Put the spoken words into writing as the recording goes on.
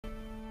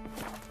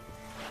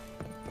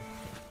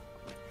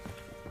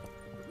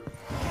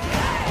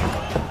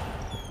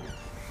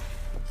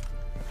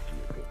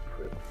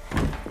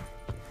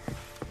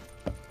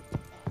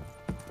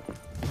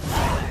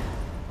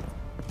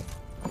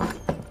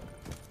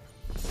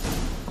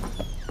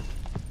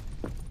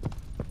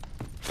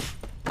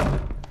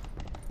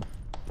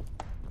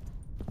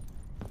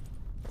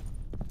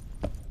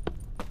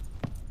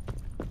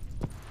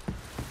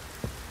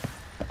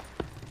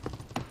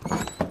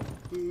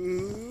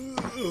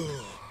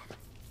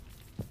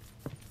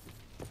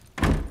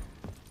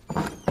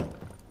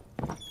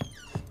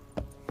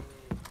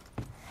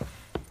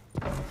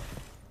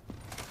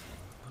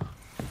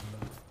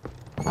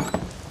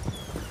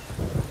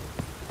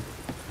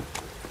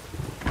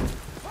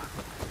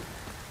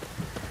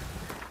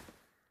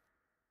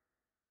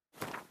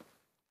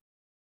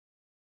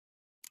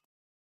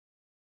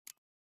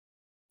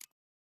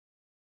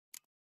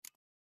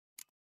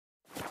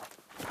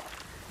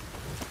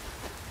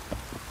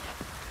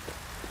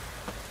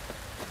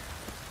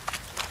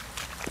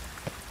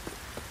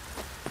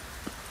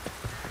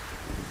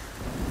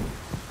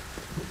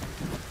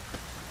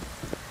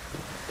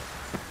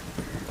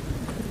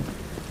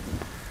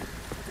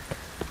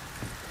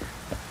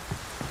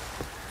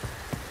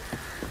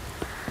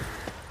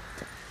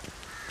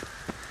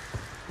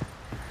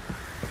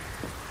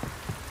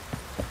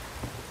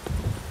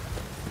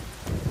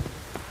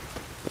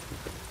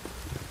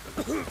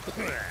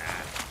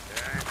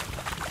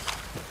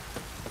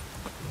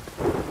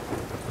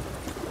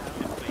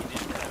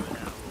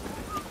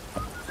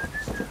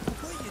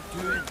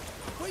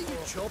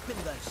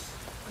chopping this?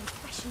 I'm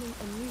fashioning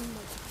a new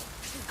model.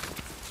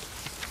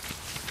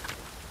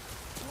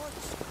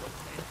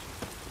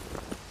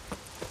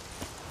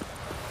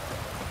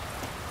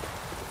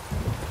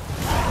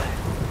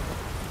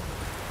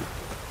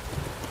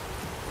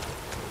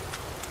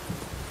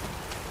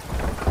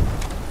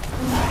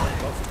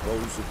 I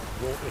suppose it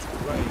brought us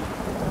rain.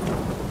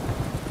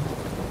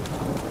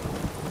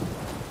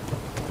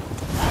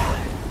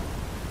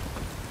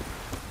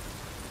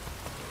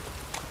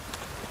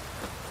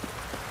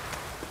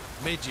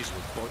 Midges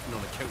were biting on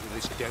account of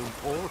this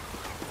downpour.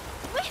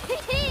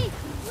 Whee!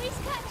 We's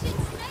catching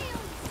snails!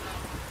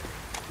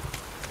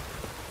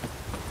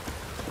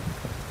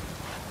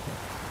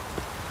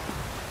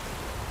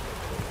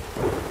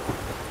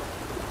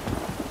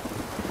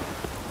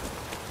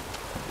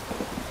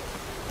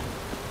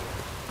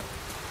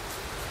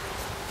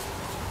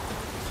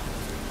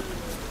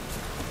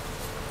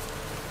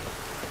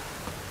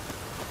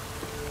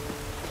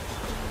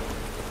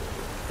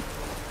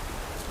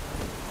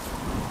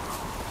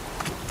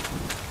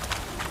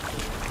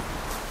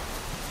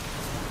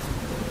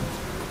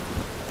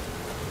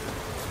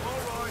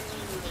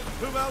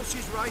 Who else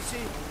is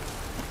racing?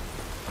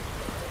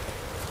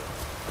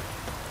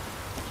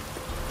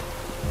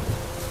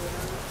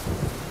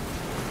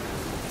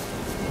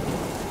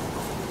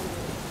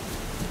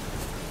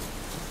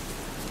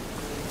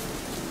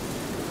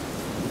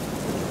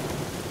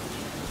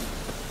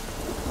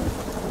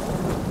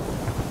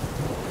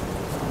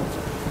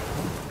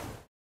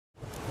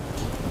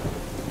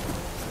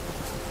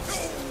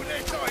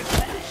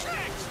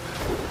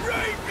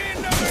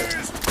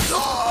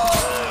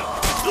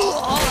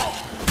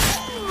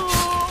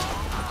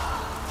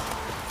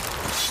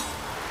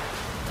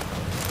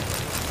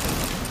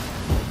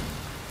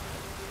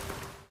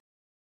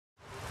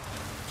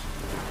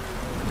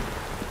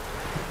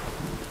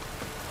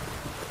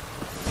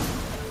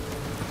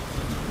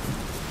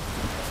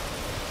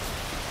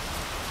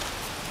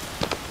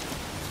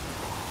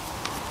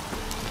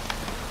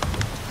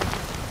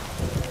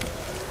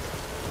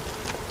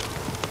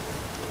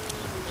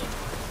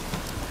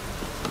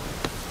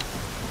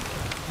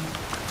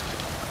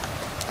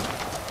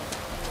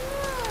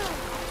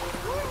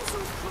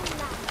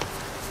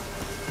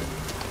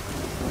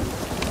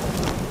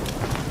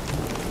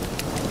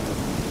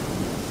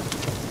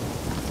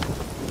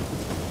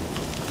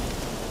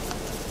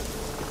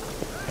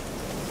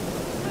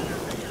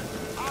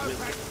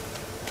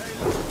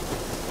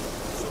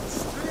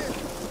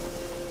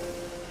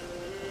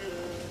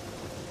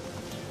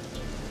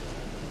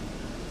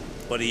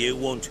 What do you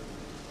want?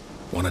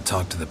 Want to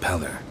talk to the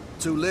Peller.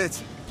 Too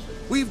late.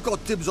 We've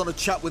got dibs on a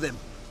chat with him.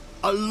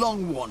 A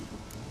long one.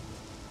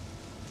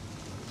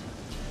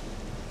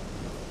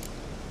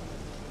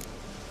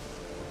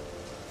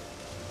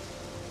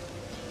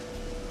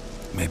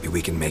 Maybe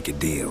we can make a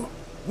deal.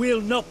 We'll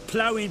not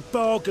plough in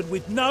bargain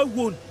with no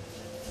one.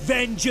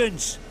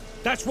 Vengeance!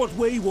 That's what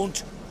we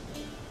want.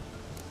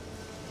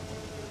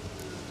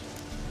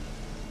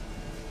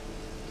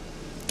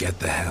 Get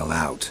the hell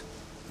out.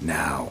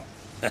 Now.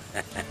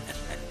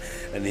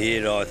 And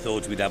here I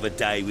thought we'd have a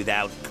day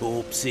without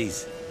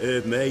corpses.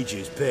 Herb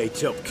Majors pay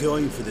top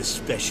coin for the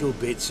special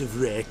bits of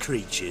rare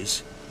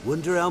creatures.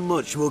 Wonder how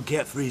much we'll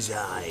get for his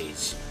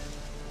eyes.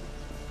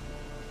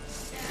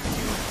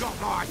 You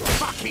got my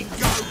fucking goat!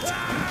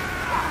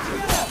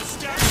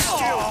 Stand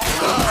still!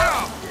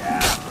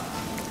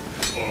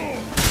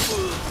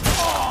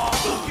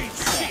 Fucking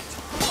shit!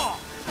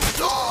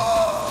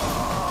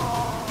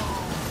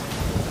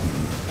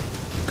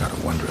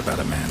 Gotta wonder about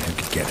a man who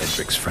could get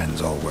Edric's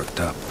friends all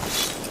worked up.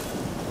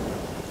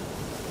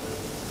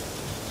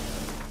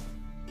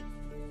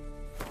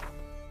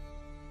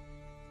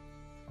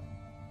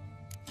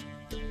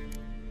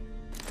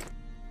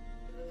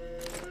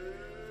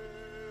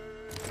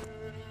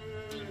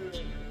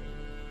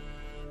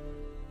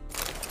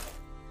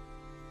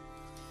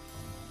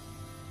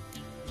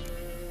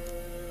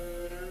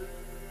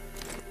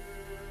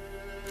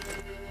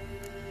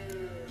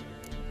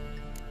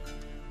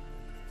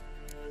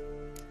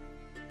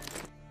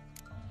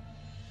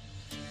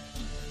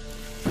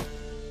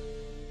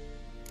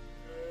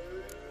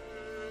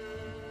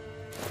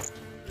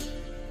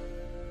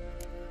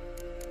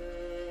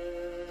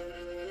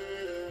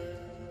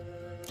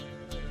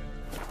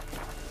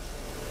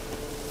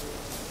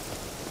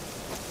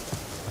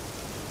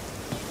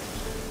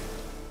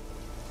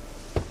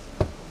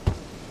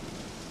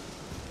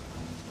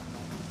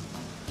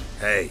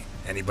 Hey,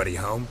 anybody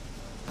home?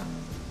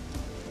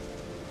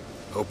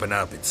 Open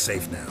up, it's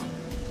safe now.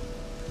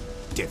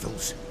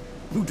 Devils.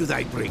 Who do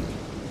they bring?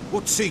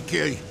 What seek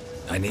ye?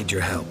 I need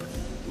your help.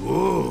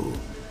 Oh,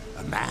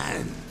 a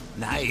man.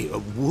 Nay, a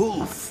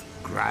wolf.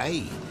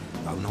 Grey,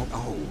 though not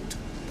old.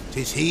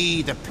 'Tis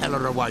he the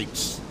Peller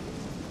awaits.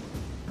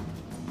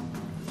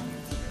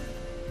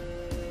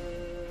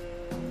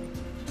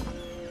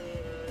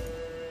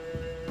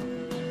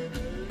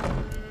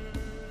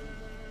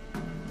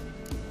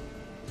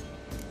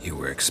 You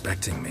were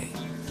expecting me.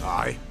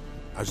 Aye,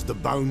 as the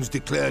bones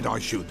declared I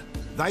should.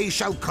 They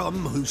shall come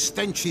whose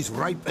stench is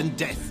rape and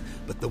death,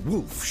 but the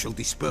wolf shall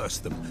disperse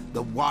them,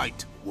 the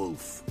white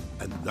wolf.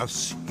 And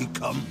thus he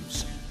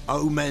comes.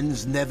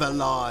 Omens never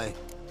lie.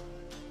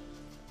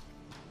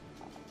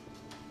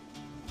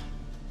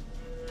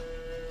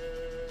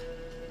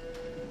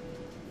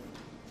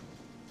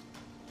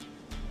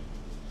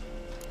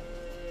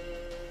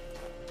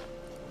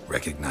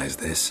 Recognize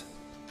this?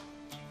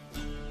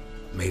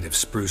 Made of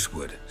spruce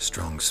wood,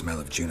 strong smell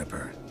of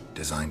juniper,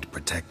 designed to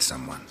protect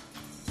someone.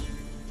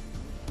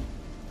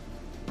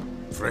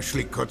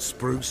 Freshly cut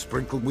spruce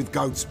sprinkled with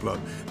goat's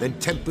blood, then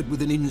tempered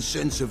with an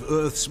incense of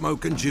earth,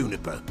 smoke and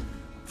juniper.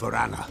 For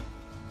Anna,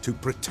 to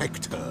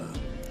protect her.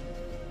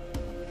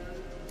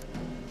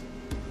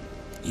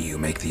 You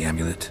make the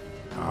amulet?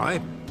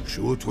 Aye,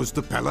 sure 'twas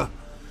the Peller.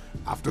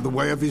 After the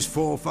way of his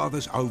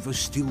forefathers, over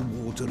still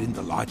water in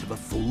the light of a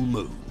full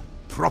moon.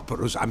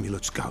 Proper as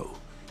amulets go.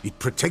 It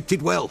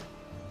protected well.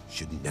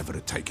 Should never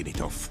have taken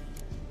it off.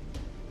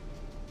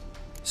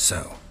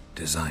 So,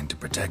 designed to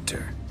protect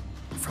her.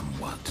 From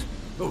what?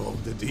 Oh,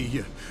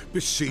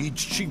 besieged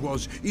she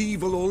was,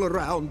 evil all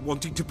around,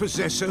 wanting to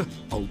possess her.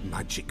 Old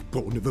magic,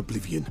 born of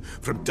oblivion,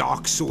 from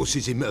dark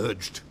sources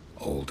emerged.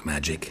 Old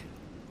magic?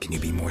 Can you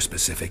be more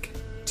specific?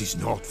 'Tis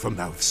not for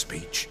mouth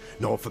speech,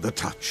 nor for the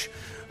touch.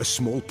 A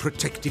small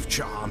protective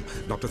charm,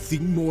 not a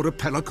thing more a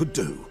Peller could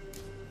do.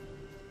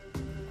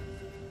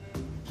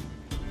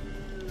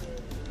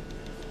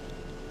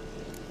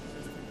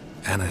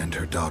 Anna and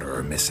her daughter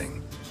are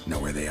missing. Know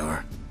where they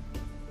are?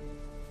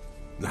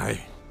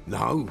 Nay,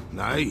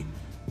 nay.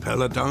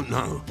 Peller don't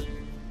know.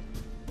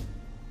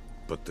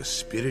 But the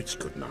spirits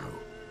could know.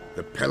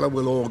 The Peller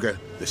will augur,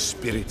 the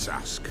spirits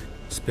ask.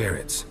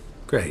 Spirits.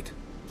 Great.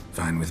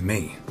 Fine with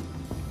me.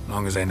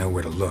 Long as I know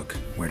where to look,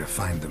 where to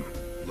find them.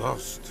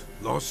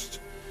 Lost,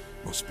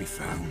 must be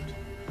found.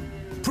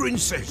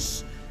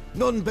 Princess!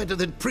 None better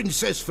than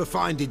Princess for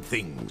finding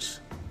things.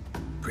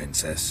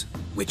 Princess?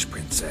 Which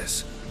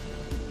princess?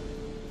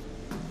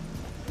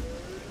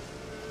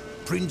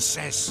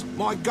 Princess,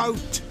 my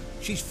goat!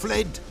 She's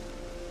fled.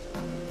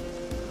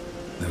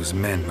 Those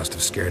men must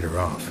have scared her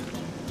off.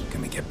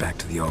 Can we get back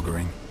to the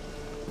auguring?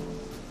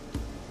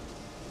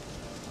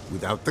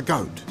 Without the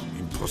goat,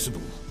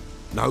 impossible.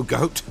 No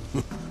goat,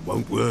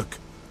 won't work.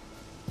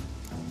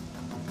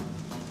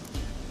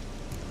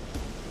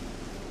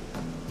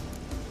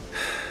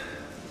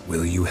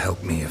 Will you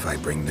help me if I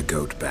bring the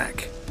goat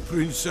back?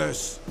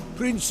 Princess!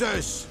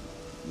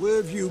 Where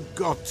have you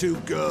got to,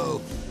 girl?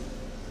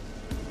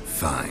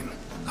 Fine.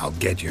 I'll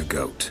get your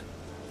goat.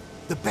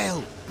 The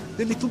bell!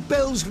 The little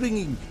bell's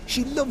ringing.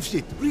 She loves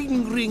it.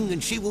 Ring, ring,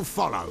 and she will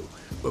follow.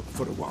 But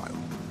for a while.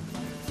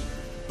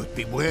 But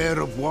beware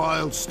of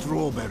wild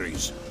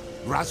strawberries.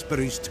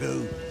 Raspberries,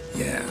 too.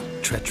 Yeah,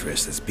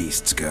 treacherous as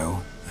beasts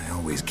go. I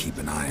always keep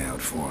an eye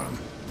out for them.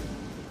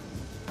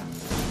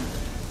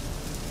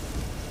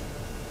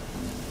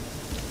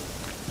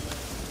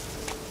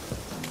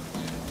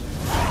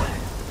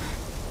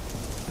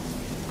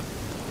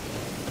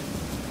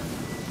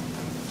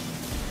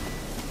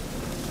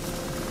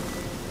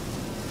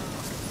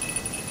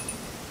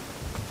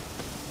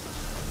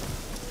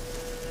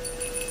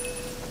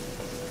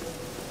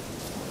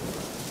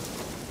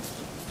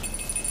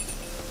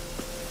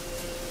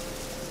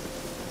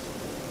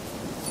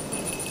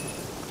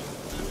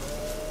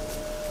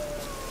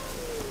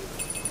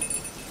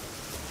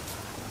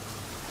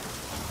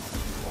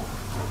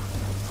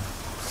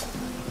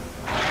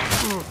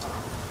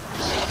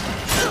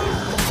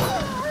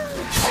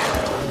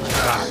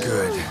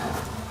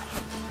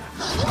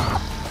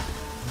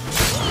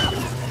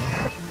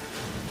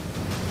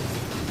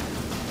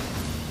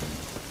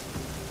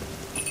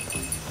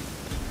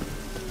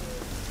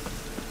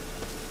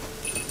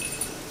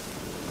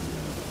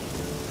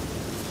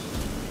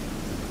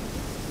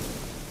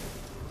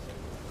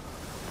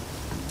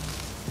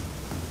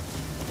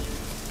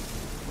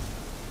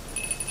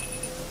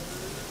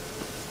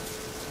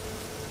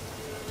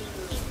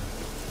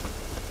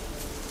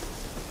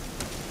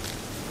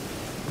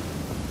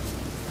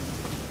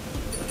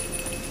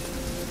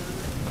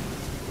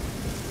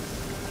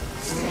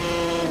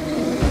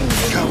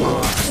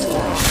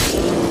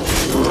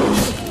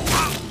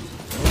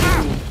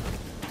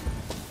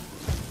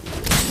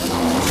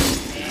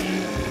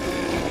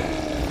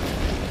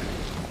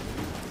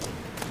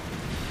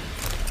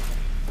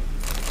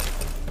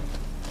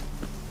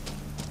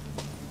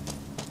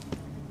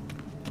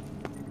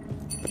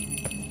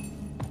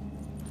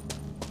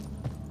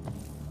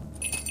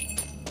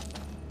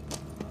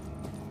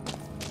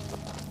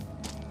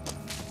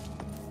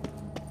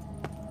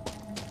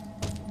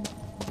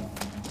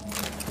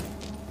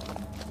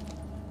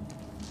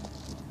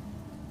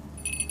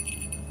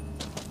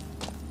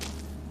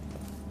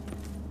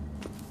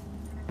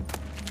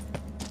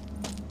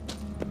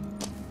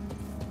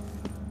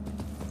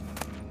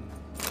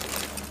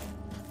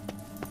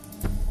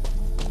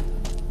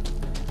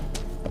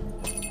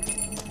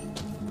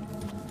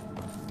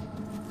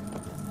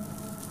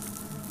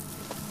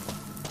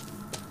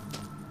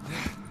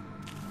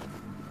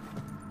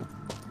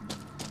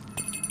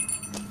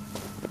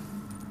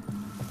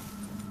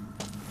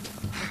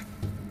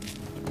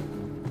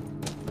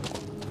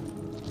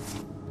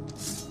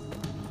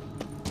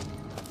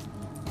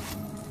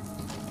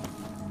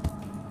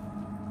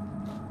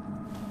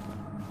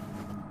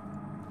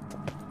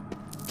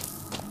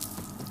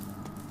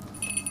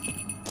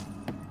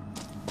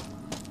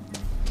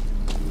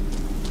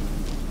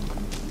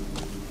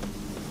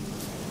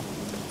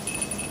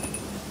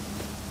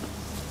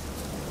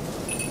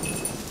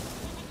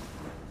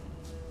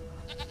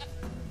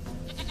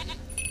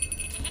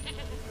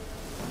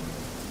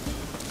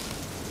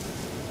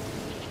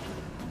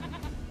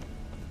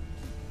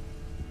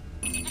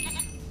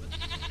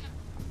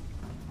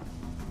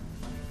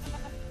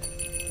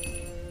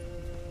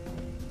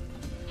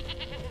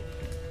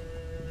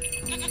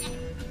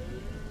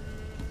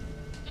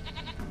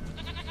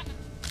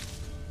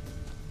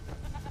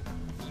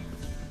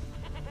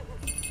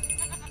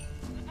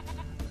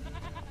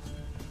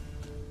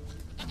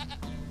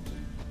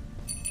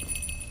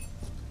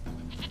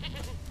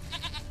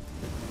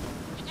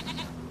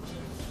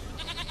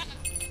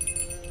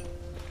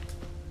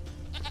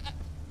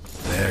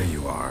 There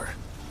you are.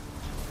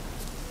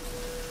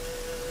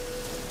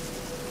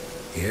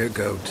 Here,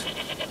 goat.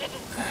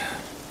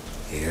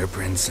 Here,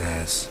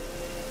 princess.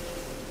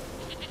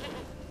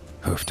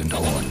 Hoofed and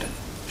horned.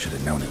 Should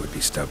have known it would be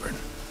stubborn.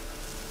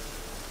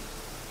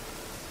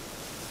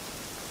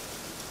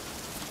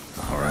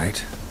 All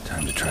right,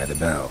 time to try the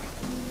bell.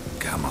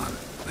 Come on,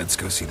 let's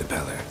go see the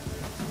Peller.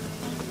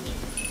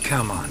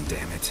 Come on,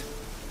 damn it.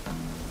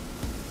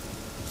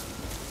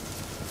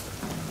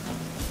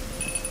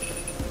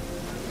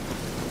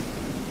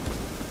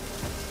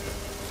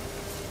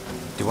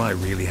 Do I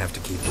really have to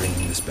keep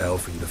ringing this bell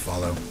for you to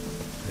follow?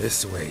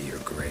 This way, Your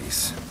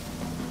Grace.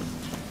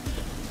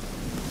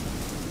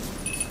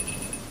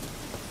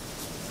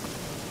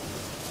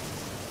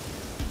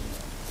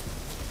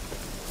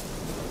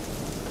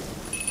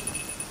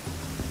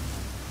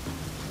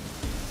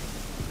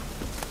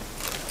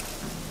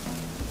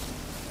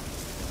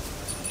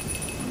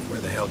 Where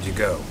the hell did you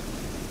go?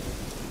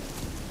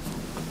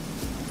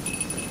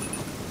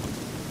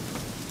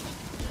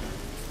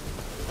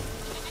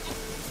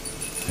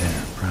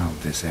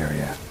 This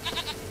area.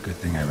 Good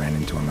thing I ran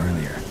into him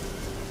earlier.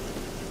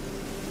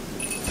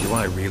 Do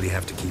I really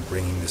have to keep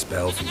ringing this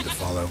bell for you to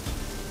follow?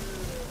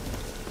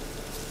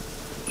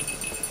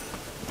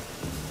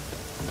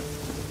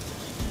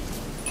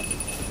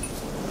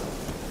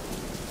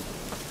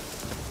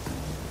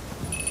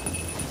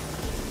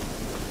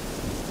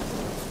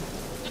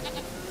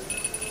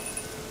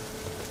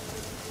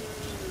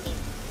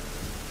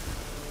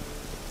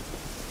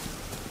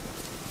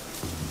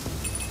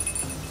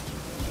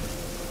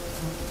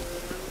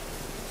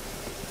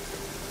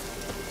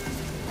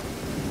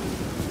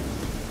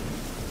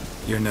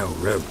 You're no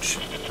roach,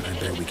 but I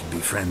bet we can be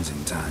friends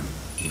in time.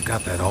 You've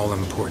got that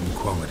all-important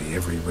quality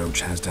every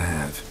roach has to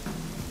have.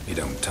 You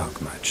don't talk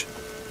much.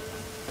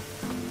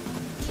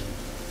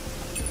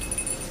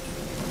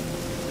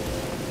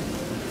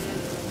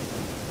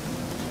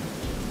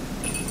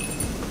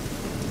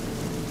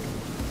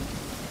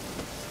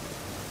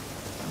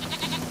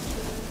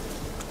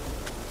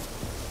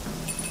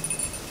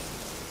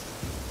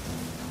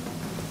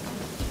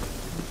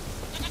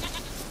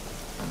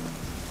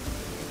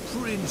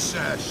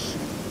 Princess,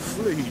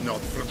 flee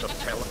not from the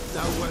Peller.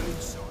 Nowhere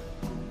inside.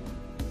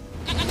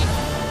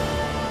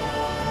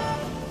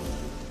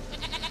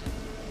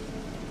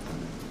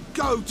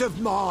 Goat of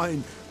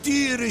mine,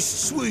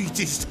 dearest,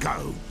 sweetest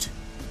goat.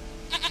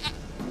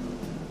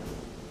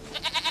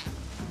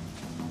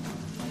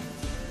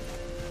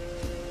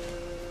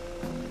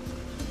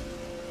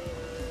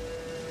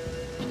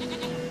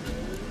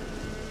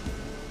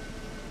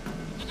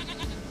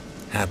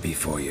 Happy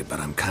for you, but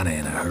I'm kinda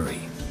in a hurry.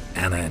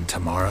 Anna and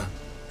Tamara,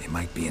 they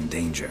might be in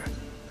danger.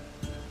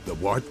 The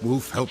White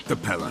Wolf helped the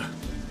Peller,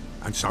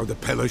 and so the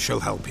Peller shall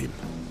help him.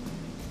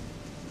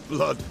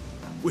 Blood.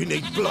 We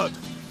need blood.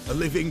 A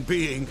living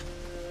being.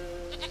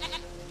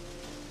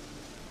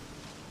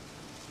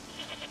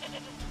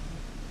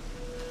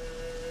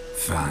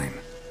 Fine.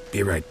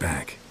 Be right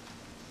back.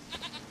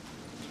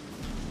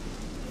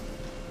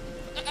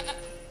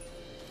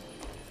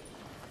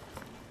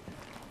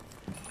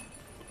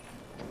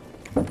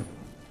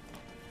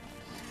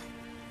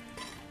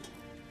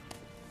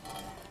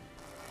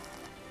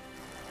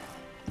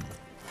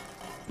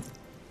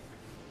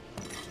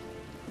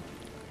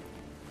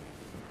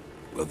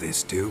 Will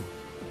this do?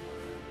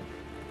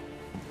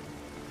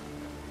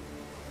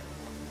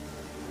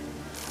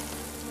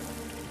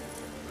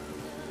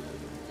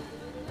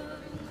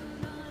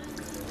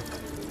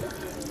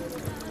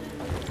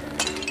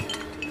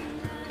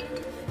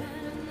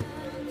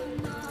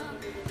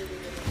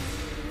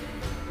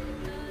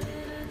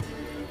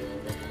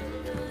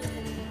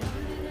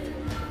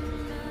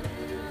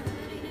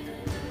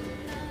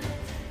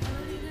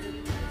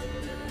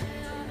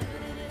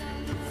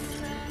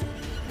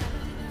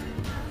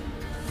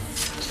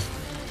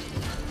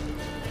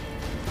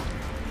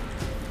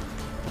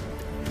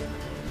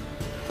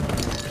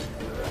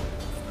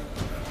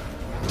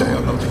 They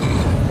are not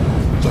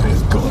here. There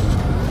is God.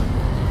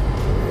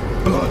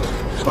 Blood.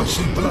 I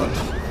see blood.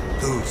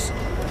 Whose?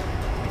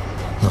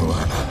 No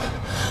Anna.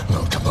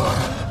 No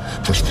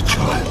Tamara. Just a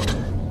child.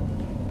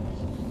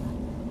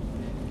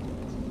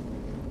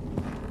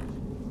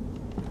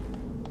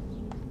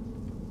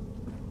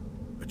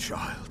 A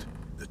child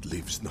that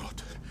lives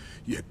not,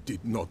 yet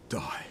did not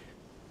die.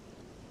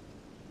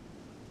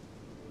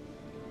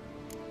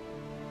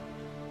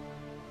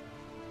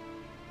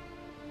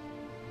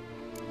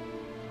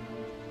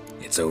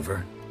 It's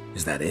over?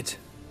 Is that it?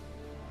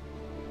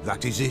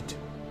 That is it.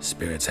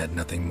 Spirits had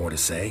nothing more to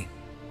say?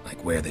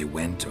 Like where they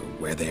went or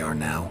where they are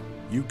now?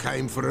 You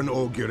came for an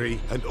augury,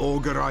 and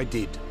augur I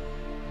did.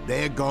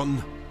 They're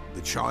gone.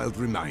 The child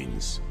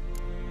remains.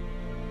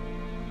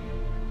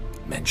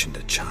 Mentioned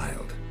a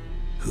child.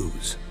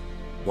 Whose?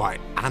 Why,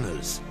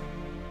 Anna's.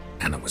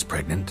 Anna was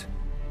pregnant?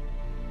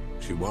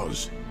 She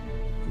was.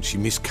 And she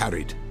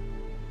miscarried.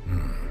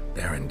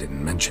 Baron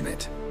didn't mention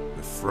it.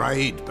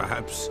 Afraid,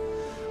 perhaps.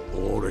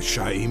 Or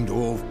ashamed,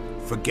 or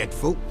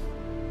forgetful.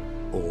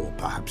 Or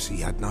perhaps he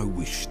had no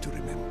wish to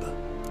remember.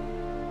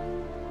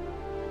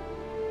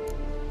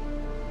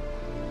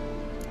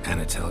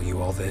 Anna tell you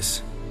all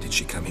this? Did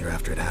she come here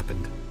after it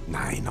happened?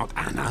 Nay, not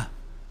Anna.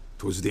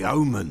 'Twas the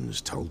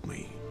omens told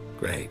me.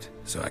 Great,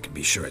 so I can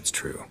be sure it's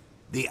true.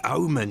 The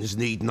omens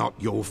need not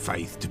your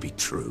faith to be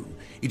true.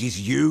 It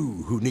is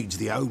you who needs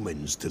the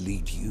omens to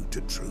lead you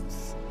to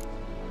truth.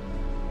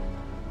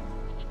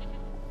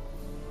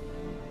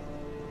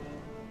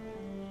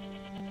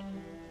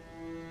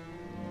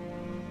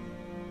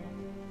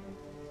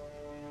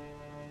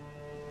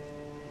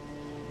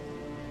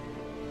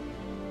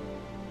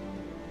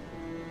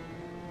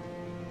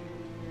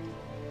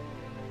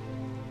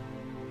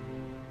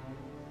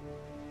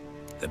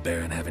 The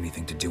Baron have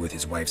anything to do with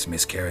his wife's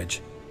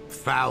miscarriage?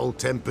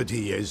 Foul-tempered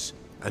he is,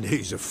 and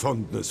he's a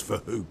fondness for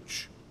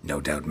hooch.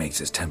 No doubt makes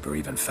his temper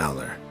even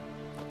fouler.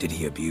 Did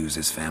he abuse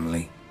his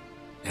family?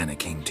 Anna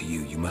came to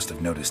you, you must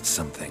have noticed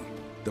something.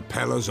 The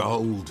Pella's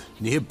old,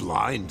 near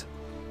blind,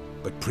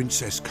 but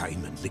Princess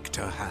came and licked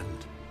her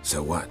hand.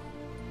 So what?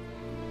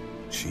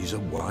 She's a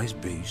wise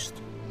beast,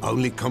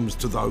 only comes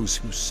to those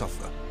who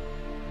suffer.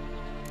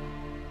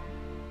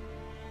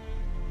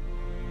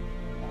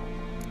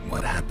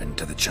 What happened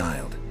to the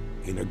child?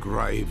 In a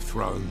grave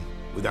thrown,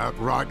 without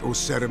rite or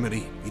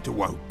ceremony, it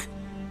awoke.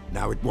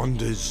 Now it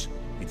wanders,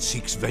 it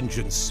seeks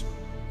vengeance.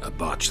 A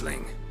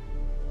botchling.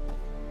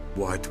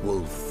 White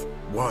Wolf,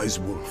 wise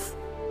wolf,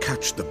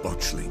 catch the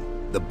botchling.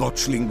 The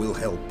botchling will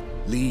help,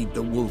 lead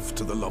the wolf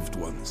to the loved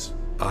ones.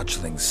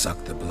 Botchlings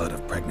suck the blood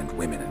of pregnant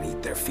women and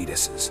eat their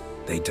fetuses.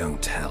 They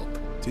don't help.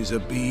 'Tis a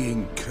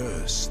being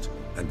cursed,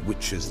 and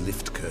witches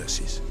lift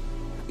curses.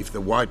 If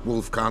the White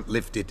Wolf can't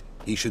lift it,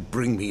 he should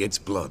bring me its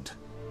blood.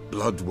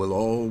 Blood will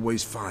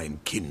always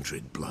find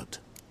kindred blood.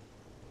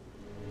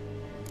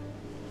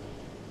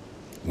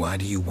 Why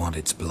do you want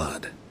its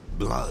blood?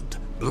 Blood,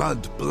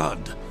 blood,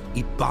 blood.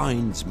 It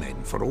binds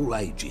men for all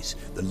ages,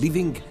 the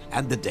living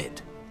and the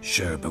dead.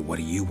 Sure, but what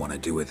do you want to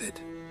do with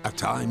it? At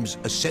times,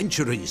 a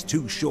century is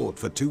too short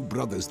for two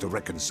brothers to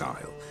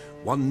reconcile.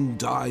 One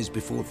dies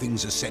before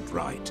things are set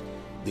right.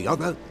 The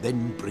other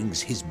then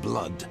brings his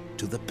blood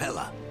to the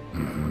Pella.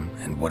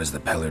 And what does the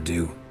Peller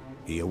do?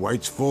 He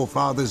awaits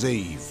Forefathers'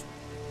 Eve.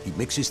 He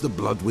mixes the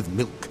blood with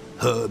milk,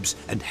 herbs,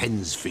 and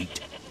hen's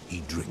feet. He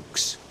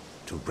drinks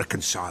to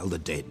reconcile the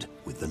dead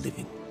with the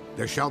living.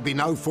 There shall be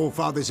no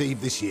Forefathers'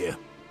 Eve this year,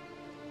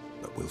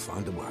 but we'll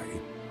find a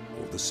way,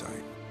 all the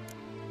same.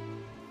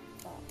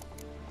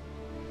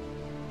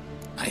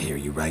 I hear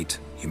you right.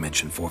 You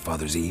mentioned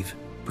Forefathers' Eve?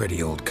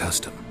 Pretty old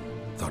custom.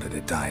 Thought it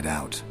had died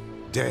out.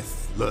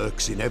 Death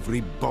lurks in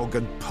every bog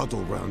and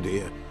puddle round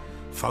here.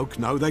 Folk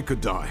know they could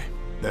die,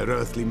 their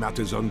earthly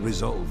matters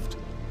unresolved.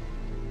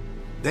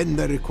 Then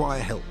they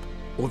require help,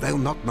 or they'll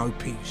not know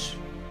peace.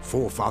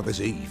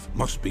 Forefathers' Eve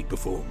must be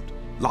performed.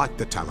 Light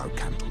the tallow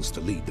candles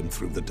to lead them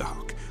through the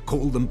dark.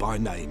 Call them by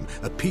name,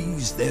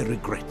 appease their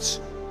regrets.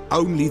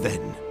 Only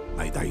then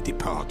may they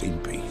depart in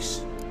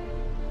peace.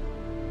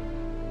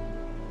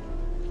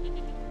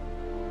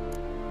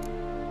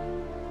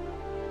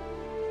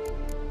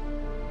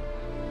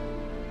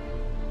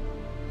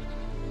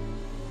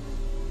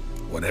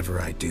 Whatever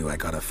I do, I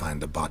gotta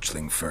find the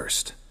botchling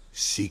first.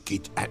 Seek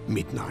it at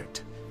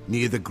midnight,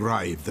 near the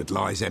grave that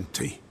lies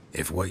empty.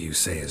 If what you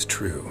say is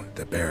true,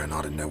 the Baron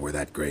ought to know where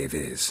that grave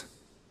is.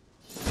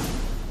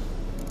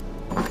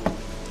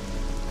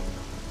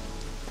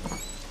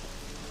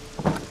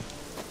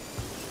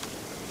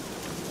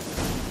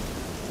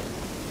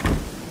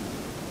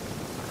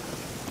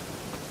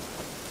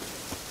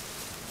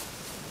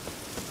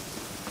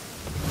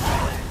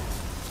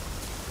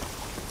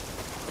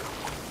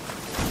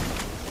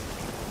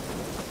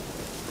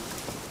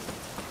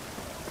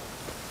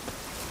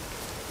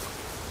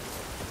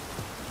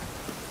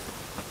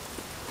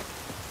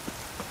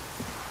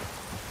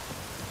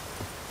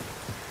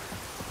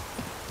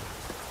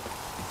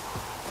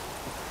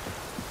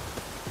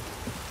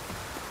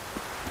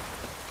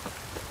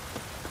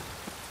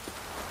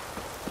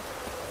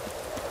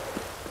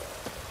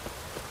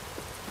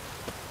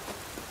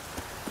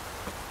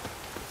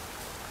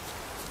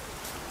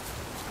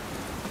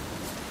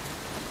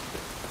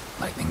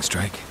 Lightning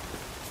strike?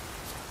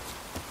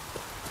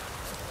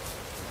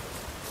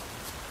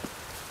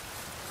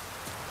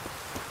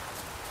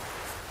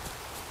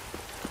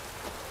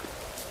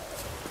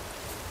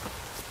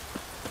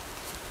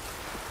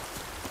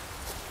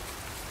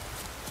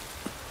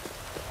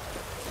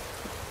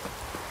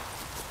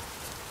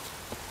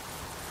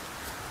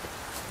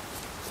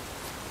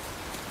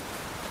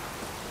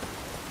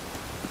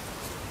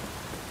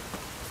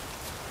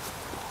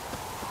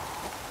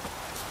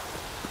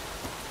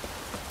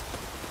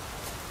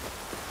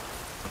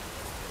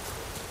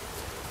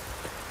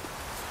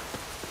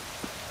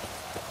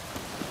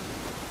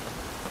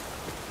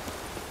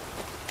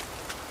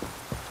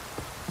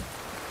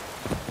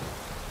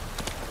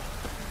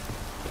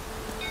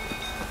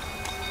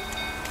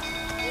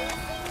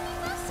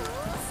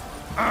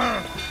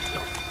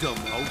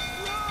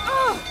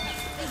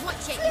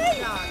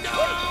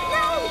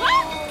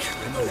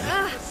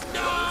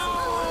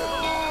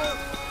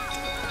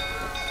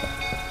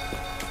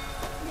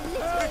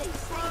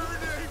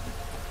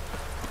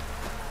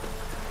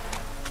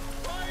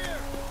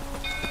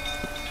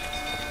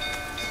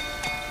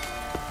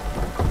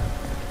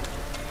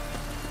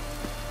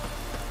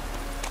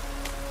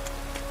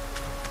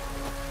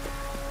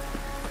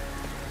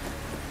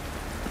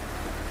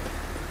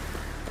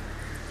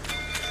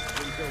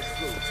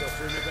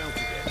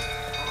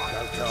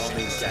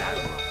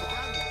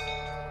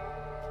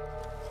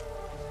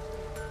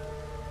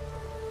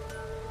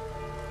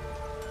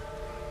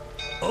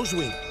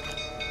 Oswin?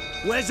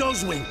 Where's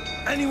Oswin?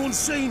 Anyone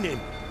seen him?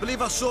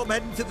 Believe I saw him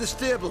heading to the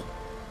stable.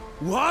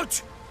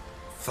 What?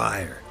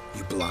 Fire.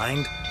 You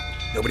blind?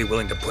 Nobody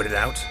willing to put it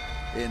out?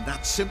 Ain't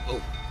that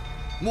simple.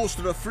 Most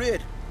are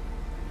afraid.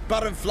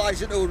 Baron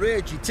flies into a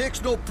rage. He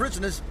takes no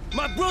prisoners.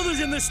 My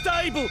brother's in the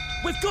stable.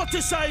 We've got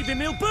to save him.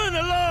 He'll burn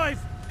alive.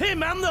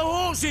 Him and the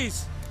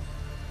horses.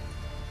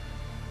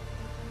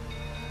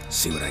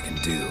 See what I can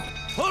do.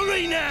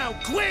 Hurry now,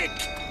 quick!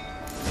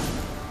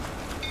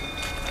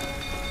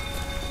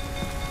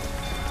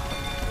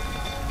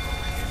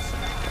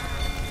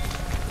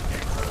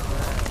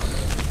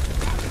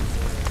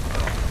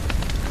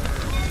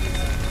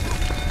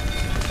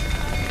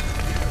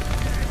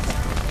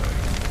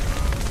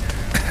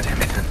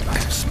 Damn it,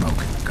 lots of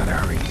smoke. Gotta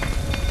hurry.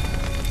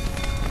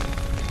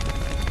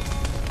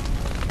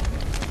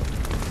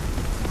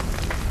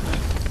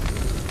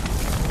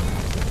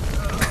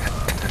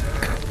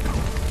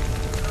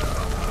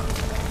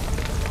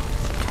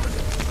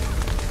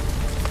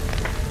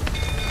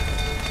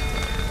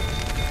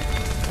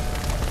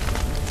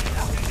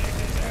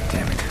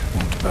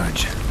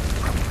 Budge.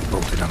 Probably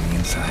bolted on the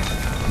inside.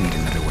 Need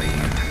another way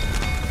in.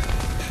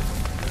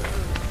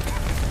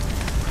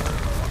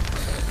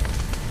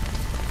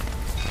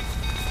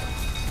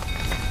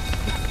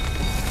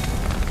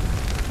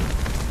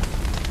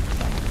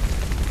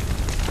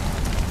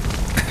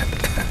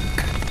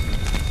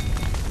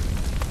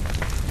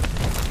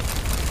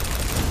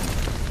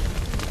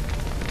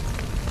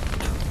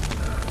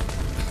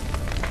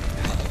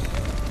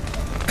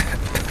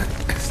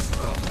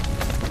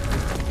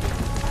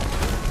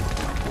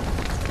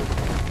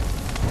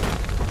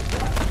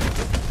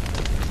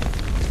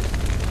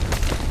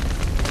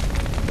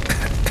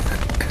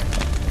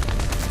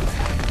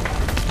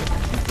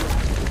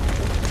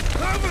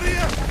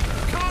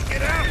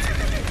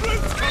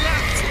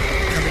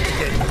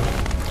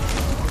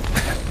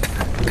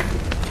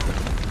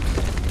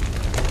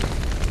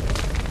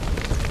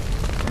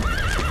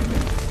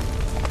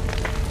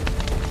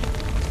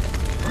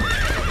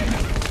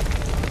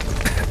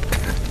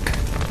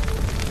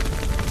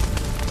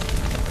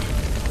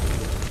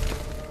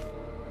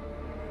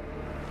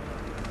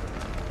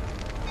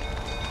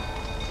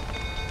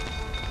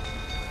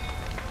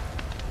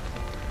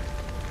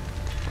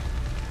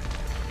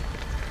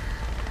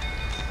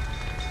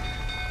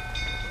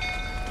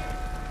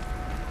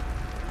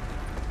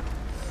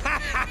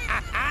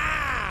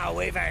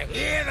 We've a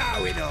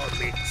hero in our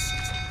midst.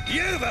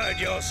 You've earned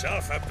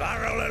yourself a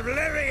barrel of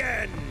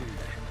Lyrian.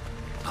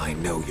 I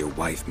know your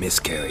wife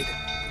miscarried.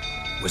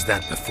 Was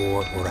that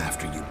before or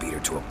after you beat her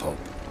to a pulp?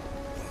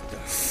 What the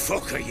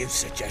fuck are you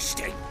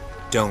suggesting?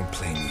 Don't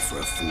play me for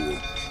a fool.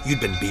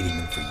 You'd been beating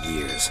them for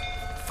years.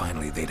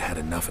 Finally, they'd had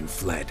enough and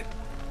fled.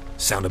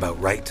 Sound about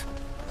right?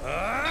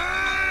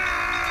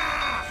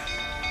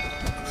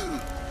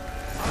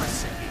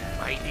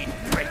 Mighty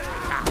prick.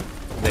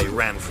 They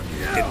ran from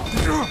you, didn't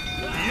they?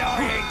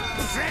 Lying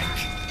prick!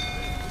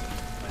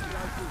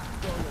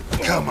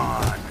 Come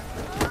on.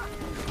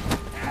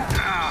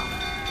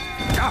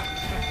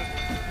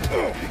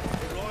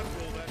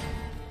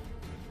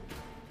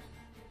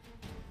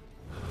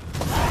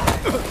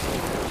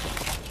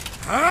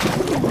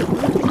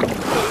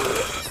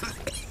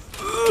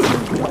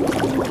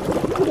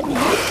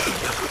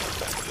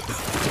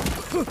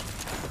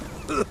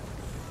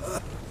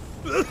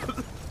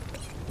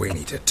 We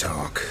need to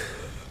talk.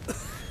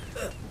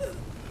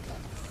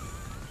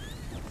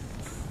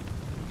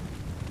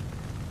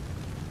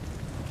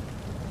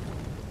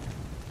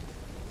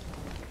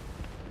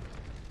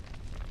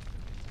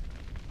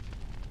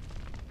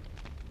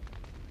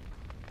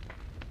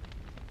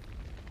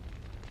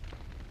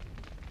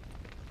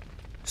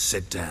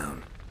 Sit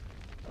down.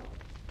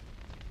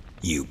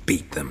 You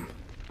beat them.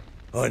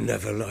 I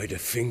never laid a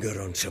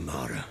finger on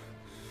Tamara.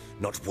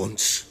 Not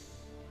once.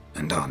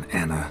 And on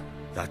Anna?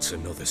 That's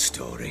another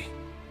story.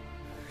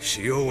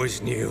 She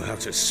always knew how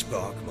to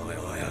spark my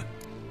ire.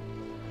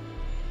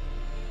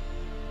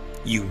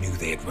 You knew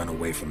they had run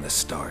away from the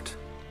start.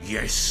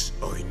 Yes,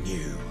 I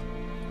knew.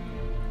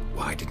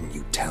 Why didn't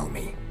you tell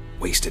me?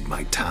 Wasted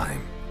my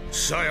time.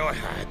 Say I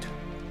had.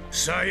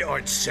 Say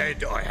I'd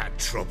said I had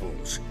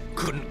troubles.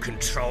 Couldn't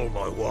control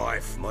my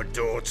wife, my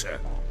daughter.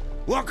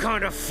 What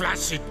kind of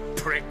flaccid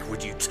prick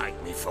would you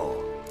take me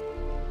for?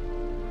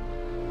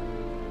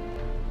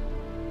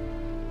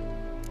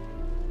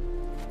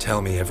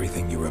 Tell me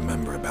everything you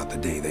remember about the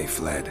day they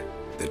fled.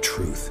 The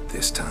truth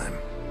this time.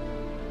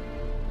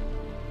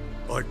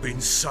 I'd been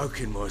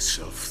soaking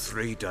myself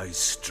 3 days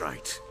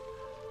straight.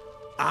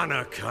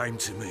 Anna came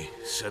to me,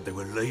 said they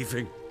were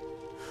leaving.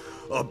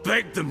 I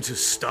begged them to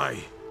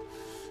stay.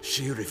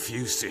 She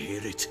refused to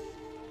hear it.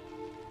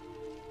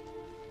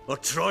 I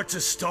tried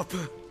to stop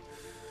her.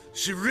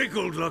 She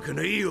wriggled like an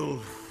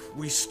eel.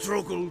 We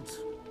struggled.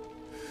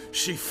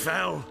 She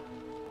fell.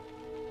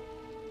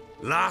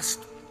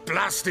 Last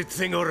blasted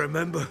thing I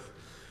remember.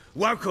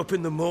 Woke up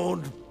in the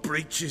morn,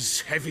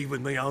 breeches heavy with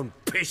my own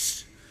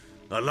piss.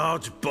 A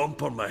large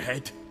bump on my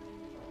head.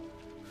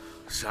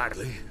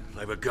 Sadly,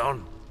 they were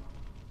gone.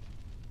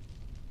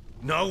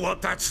 Know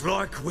what that's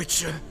like,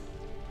 Witcher?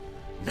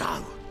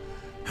 No.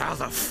 How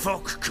the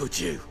fuck could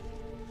you?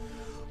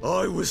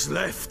 I was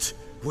left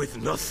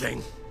with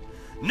nothing.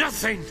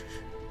 Nothing!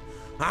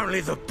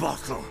 Only the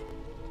bottle.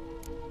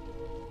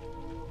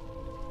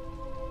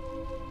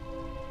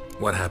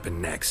 What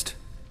happened next?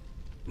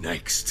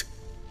 Next,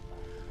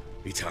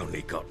 it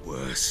only got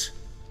worse.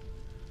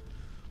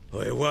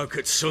 I awoke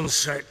at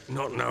sunset,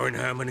 not knowing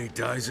how many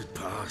days had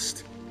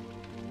passed.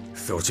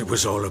 Thought it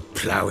was all a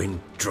ploughing,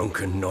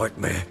 drunken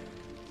nightmare.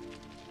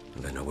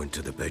 And then I went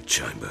to the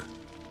bedchamber,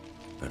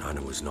 and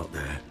Anna was not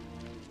there.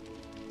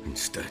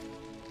 Instead,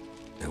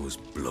 there was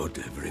blood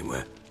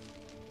everywhere.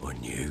 I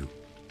knew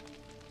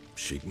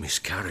she'd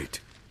miscarried.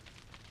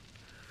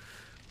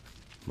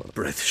 My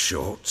breath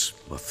short,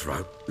 my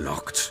throat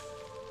locked.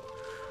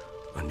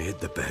 I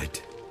neared the bed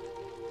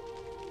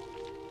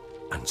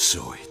and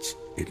saw it.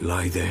 It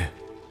lay there,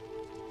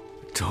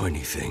 a tiny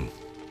thing,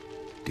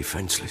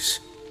 defenseless,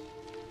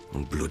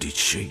 on bloodied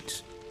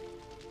sheets,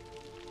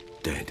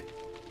 dead.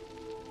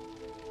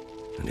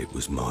 And it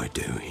was my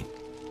doing.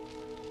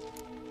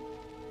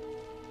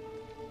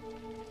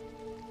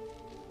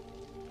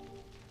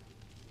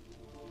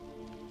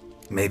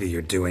 Maybe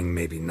you're doing,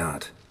 maybe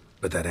not.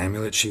 But that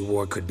amulet she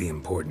wore could be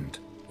important.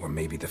 Or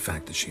maybe the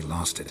fact that she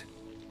lost it.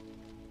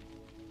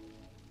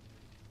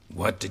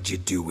 What did you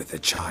do with the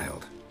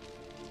child?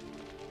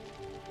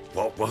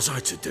 What was I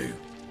to do?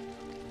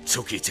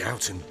 Took it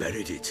out and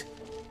buried it.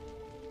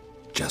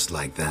 Just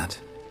like that?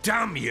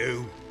 Damn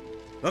you!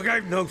 I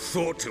gave no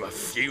thought to a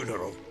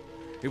funeral.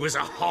 It was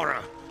a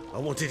horror. I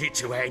wanted it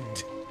to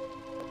end.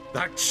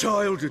 That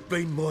child had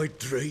been my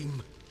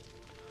dream.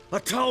 I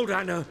told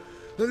Anna,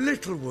 the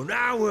little one,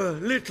 our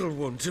little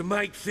one, to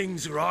make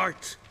things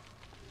right.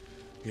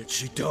 Yet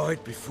she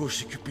died before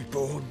she could be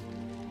born.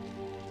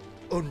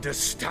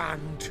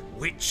 Understand,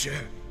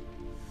 Witcher?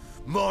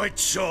 My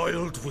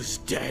child was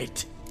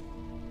dead.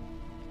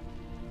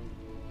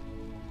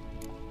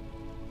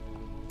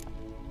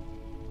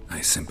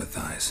 I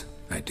sympathize.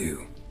 I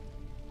do.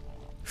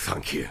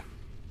 Thank you.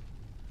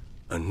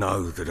 And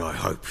know that I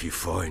hope you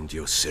find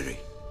your Ciri.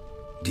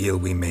 Deal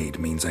we made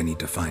means I need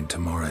to find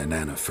Tamara and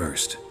Anna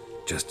first.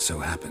 Just so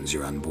happens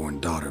your unborn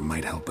daughter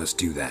might help us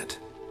do that.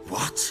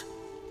 What?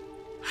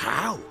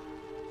 How?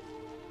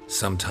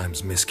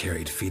 Sometimes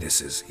miscarried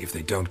fetuses, if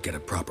they don't get a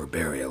proper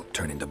burial,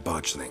 turn into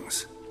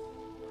botchlings.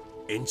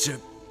 Into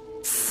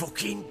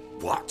fucking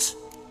what?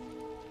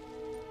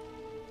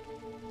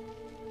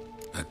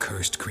 A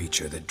cursed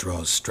creature that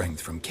draws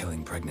strength from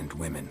killing pregnant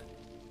women.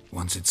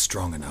 Once it's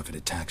strong enough, it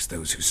attacks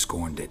those who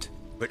scorned it.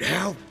 But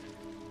how?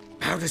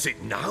 How does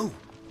it know?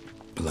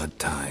 Blood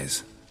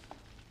ties.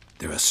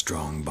 They're a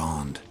strong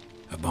bond.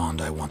 A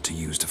bond I want to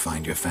use to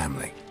find your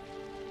family.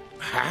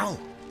 How?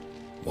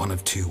 One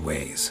of two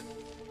ways.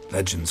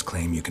 Legends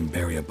claim you can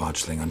bury a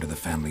botchling under the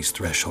family's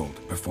threshold,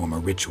 perform a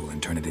ritual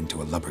and turn it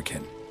into a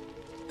lubberkin.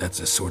 That's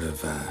a sort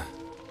of,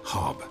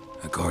 hob,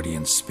 a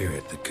guardian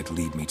spirit that could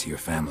lead me to your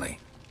family.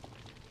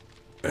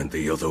 And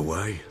the other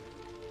way?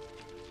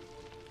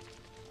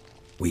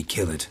 We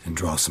kill it and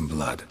draw some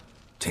blood.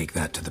 Take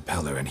that to the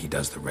Peller and he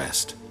does the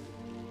rest.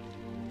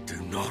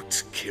 Do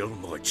not kill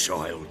my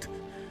child.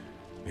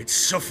 It's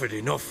suffered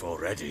enough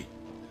already.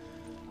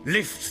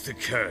 Lift the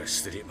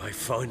curse that it may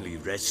finally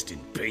rest in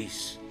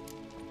peace.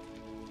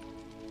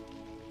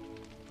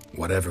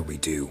 Whatever we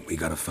do, we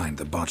gotta find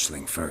the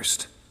botchling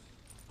first.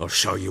 I'll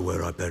show you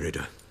where I buried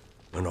her,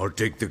 and I'll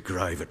dig the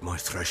grave at my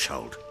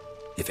threshold.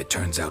 If it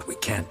turns out we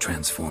can't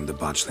transform the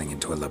botchling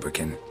into a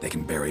lubberkin, they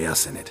can bury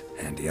us in it.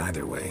 Handy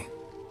either way.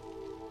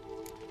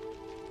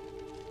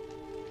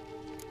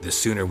 The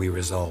sooner we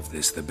resolve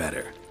this, the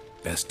better.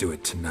 Best do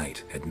it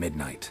tonight, at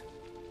midnight.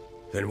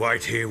 Then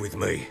wait here with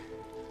me.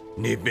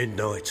 Near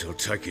midnight, I'll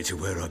take you to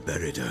where I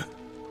buried her.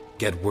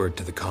 Get word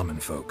to the common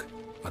folk.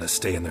 Let us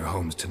stay in their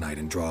homes tonight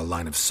and draw a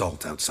line of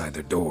salt outside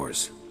their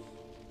doors.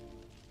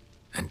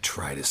 And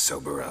try to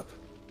sober up.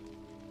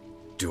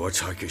 Do I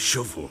take a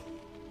shovel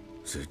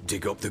to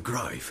dig up the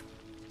grave?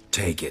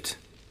 Take it.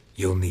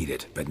 You'll need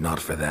it, but not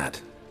for that.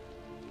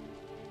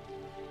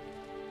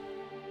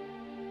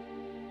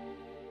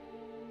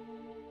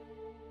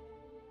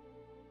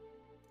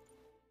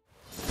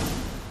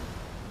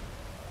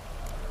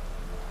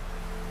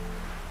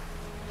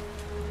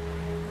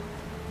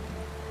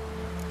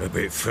 A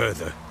bit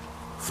further.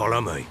 Follow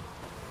me.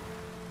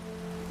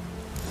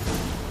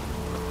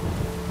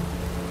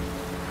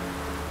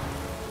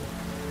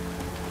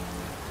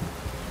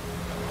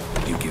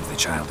 You give the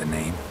child a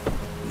name?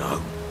 No.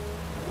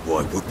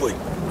 Why would we?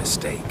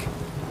 Mistake.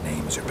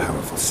 Names are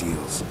powerful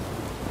seals.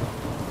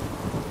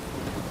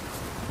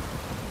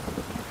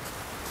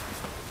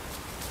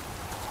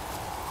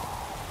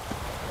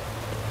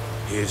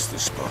 Here's the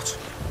spot.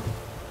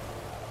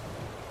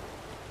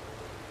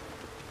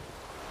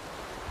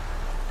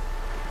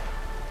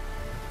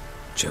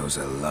 Chose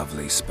a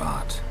lovely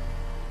spot.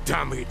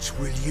 Damn it,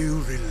 will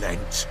you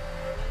relent?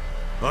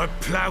 I'm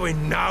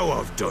ploughing now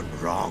I've done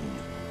wrong.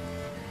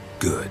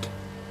 Good.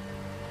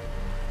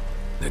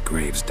 The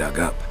grave's dug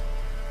up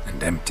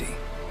and empty.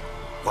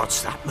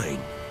 What's that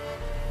mean?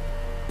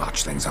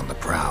 Botchlings on the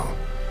prowl.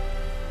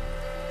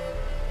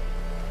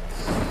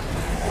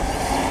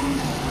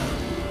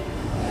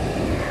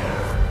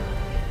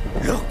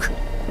 Look!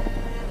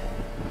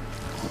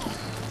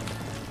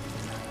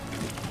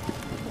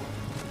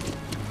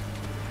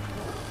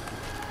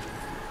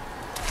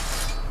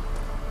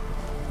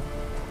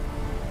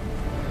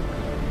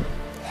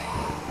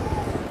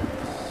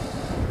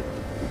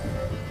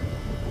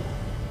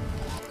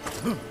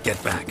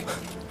 Get back.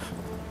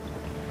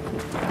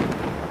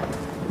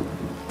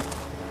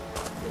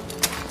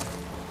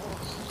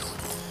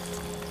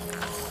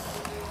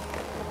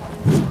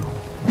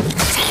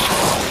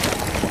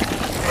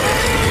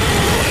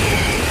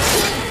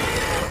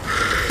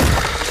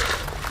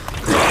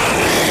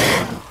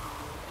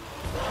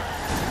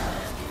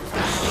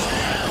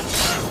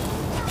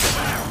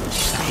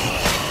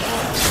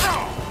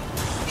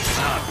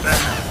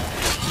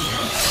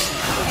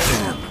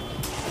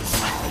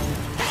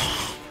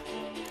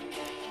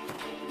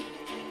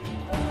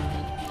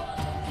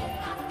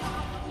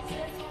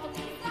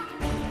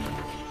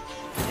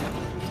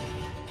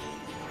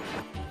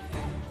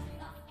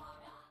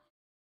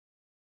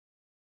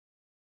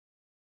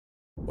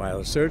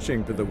 While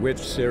searching for the witch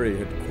Ciri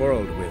had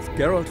quarreled with,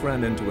 Geralt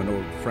ran into an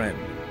old friend,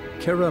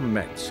 Kira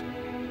Metz.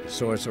 The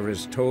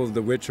sorceress told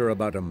the Witcher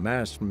about a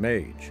masked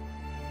mage.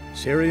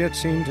 Ciri had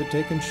seemed to have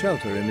taken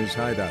shelter in his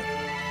hideout.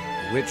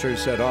 The Witcher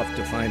set off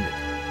to find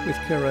it, with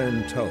Kira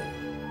in tow.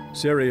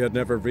 Ciri had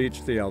never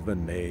reached the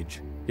elven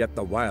mage, yet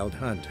the Wild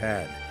Hunt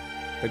had.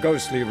 The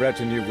ghostly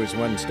retinue was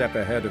one step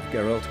ahead of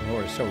Geralt,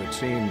 or so it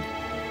seemed.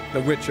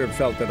 The Witcher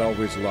felt that all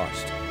was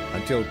lost,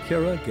 until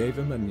Kira gave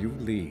him a new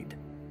lead.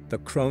 The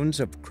Crones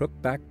of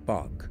Crookback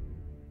Bog.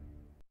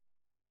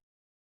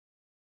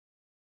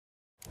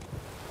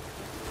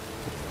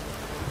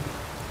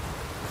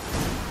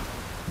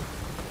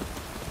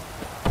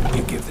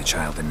 You give the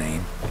child a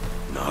name?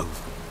 No.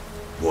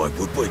 Why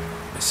would we?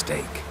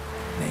 Mistake.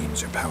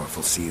 Names are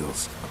powerful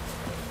seals.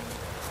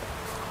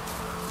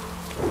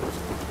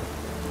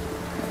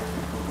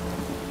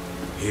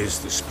 Here's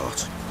the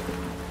spot.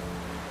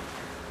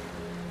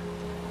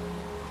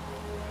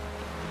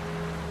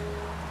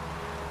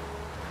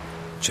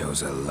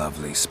 Chose a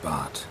lovely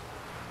spot.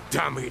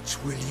 Damn it,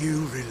 will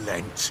you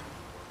relent?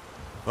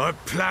 I'm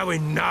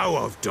ploughing now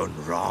I've done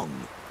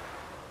wrong.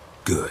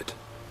 Good.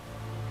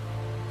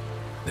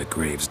 The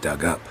grave's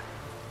dug up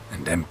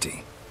and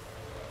empty.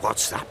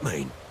 What's that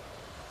mean?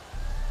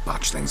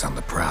 Botchlings on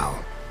the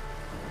prowl.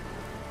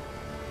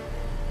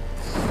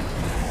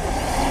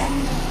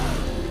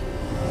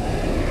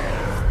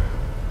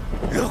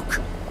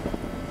 Look!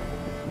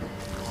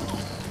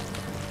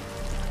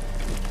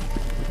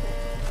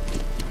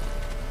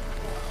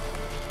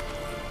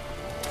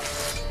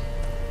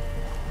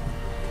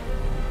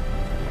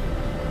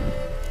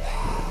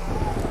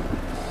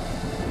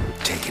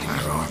 Take it in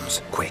your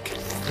arms, quick.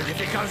 And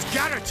if it goes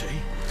Garrity,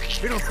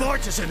 it'll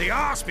bite us in the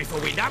arse before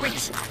we know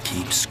it.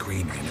 Keep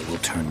screaming and it will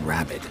turn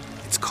rabid.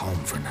 It's calm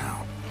for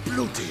now.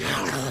 Bloody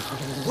hell.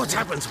 What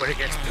happens when it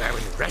gets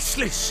ploughing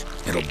restless?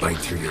 It'll bite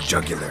through your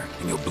jugular,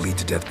 and you'll bleed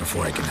to death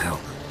before I can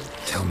help.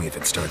 Tell me if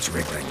it starts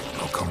wriggling.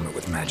 I'll calm it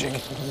with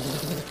magic.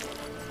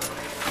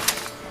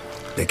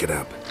 Pick it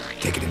up.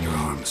 Take it in your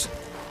arms.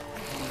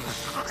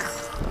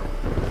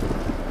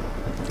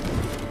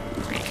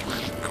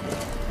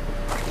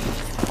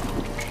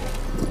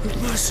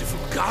 Merciful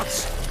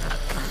gods!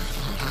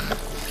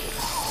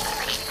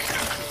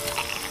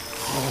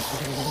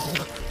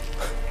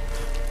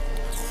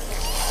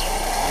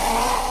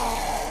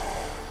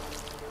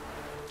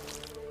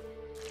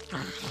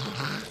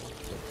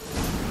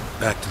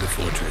 Back to the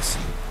fortress.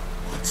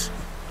 What?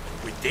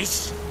 With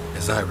this?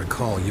 As I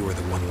recall, you were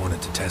the one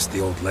wanted to test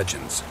the old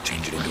legends,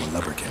 change it into a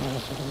lubberkin.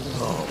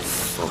 Oh,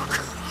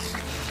 fuck.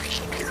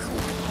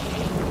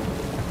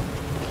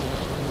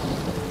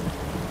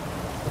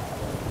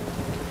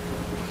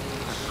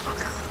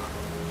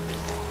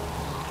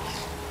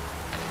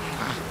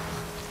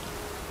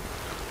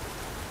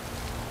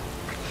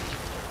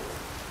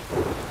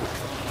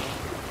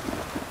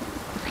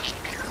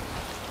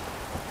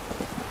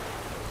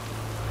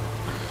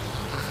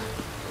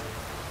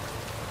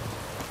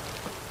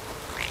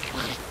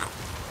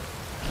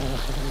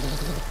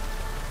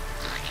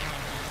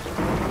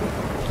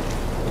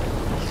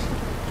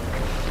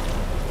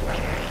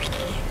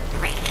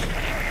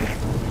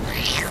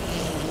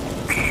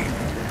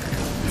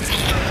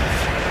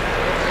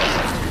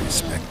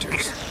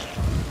 Spectres.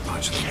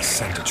 Botchling's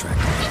scent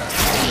attractor.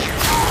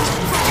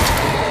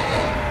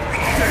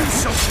 Do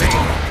something!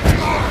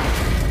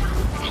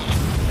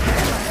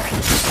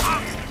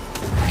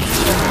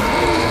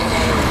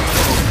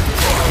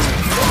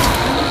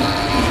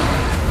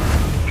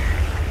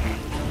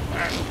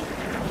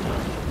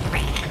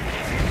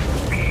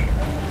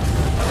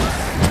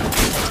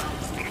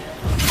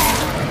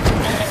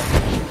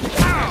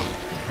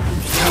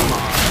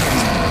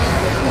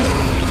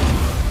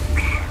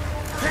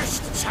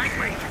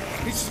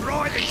 It's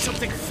writhing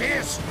something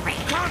fierce!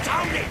 Can't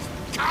hold it!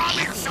 Calm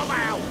it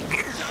somehow!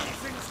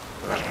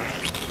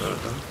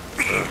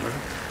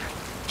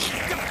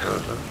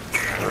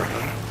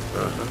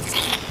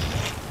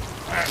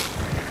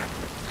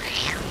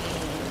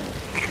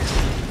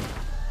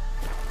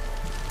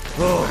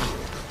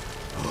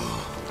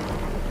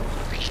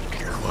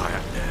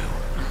 Quiet now.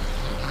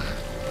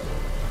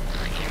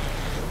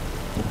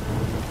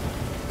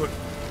 But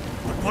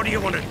what do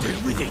you want to do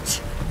with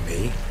it?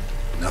 Me?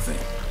 Nothing.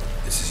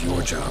 This is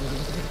your job.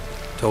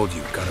 Told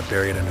you, gotta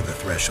bury it under the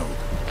threshold.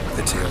 If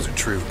the tales are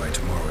true, by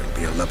tomorrow it'll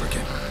be a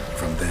lubberkin.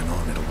 From then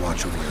on, it'll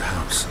watch over your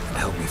house and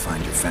help me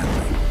find your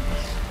family.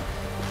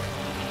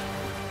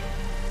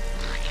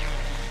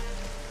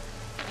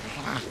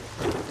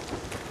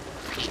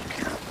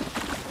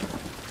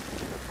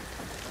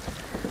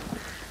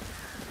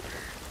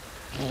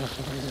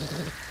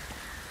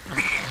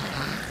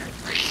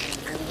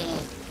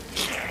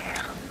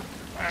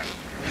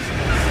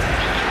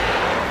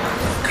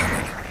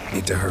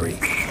 Need to hurry.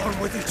 On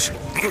with it.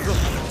 We're up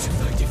to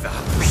 90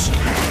 hours.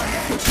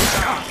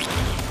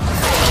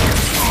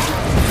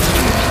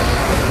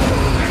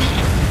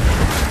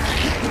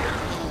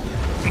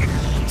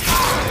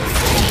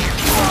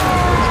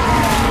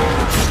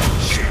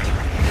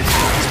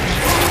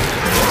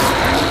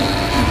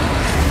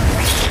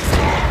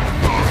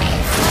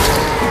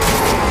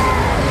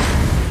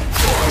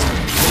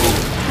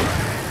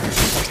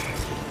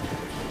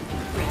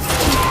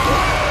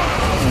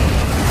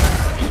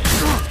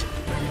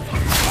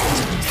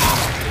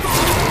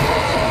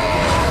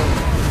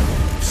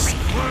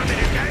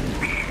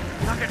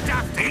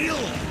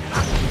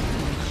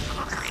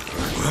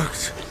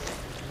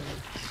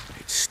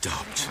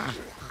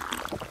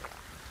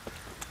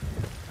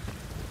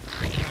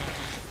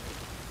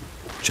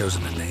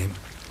 Chosen a name?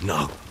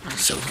 No.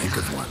 So think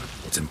of one.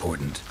 It's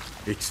important.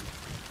 It's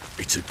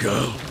a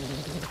girl.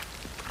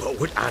 What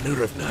would Anna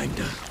have named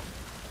her?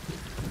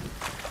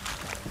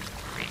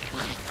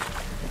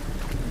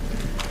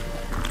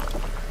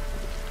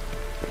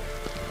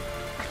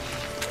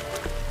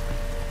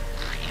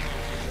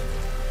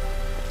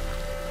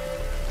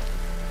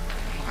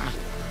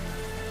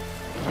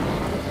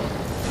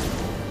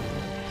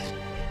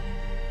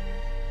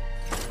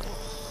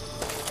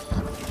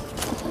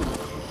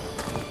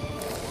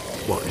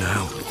 What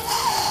now?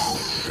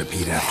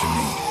 Repeat after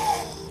me.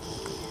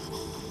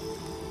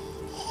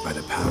 By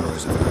the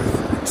powers of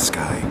earth and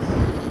sky.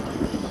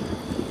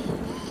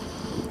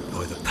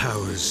 By the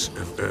powers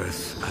of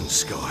earth and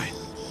sky.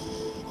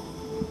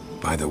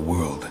 By the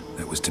world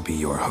that was to be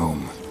your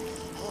home.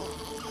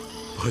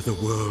 By the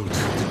world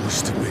that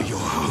was to be your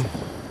home.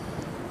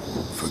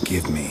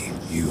 Forgive me,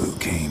 you who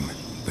came,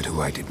 but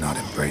who I did not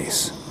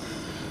embrace.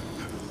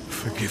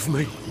 Forgive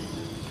me,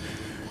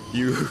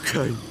 you who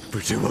came,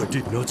 but who I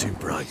did not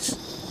embrace.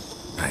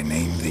 I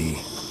name thee,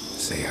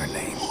 say her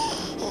name,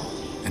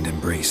 and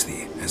embrace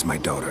thee as my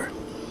daughter.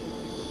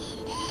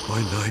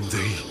 I name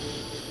thee,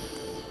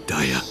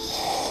 Daya,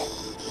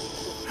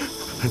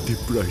 and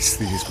embrace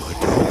thee as my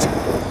daughter.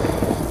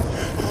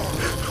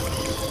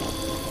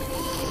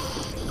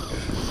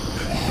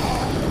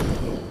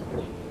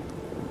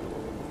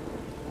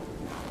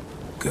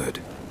 Good.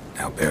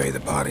 Now bury the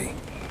body.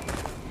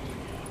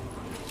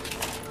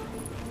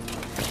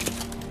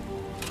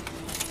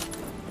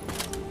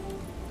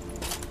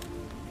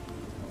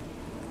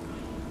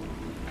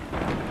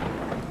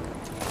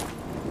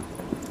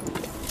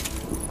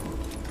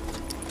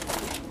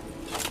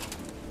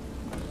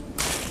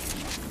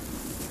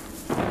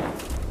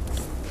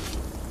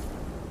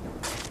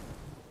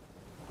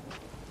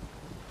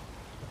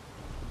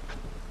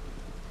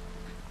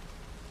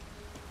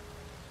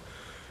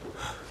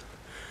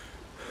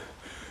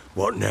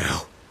 What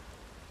now?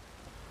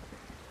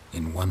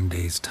 In 1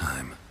 day's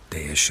time,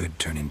 Daya should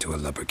turn into a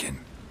lubberkin.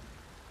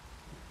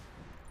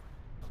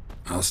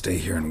 I'll stay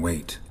here and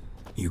wait.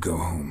 You go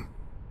home.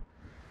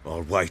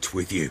 I'll wait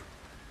with you.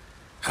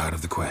 Out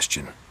of the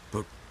question.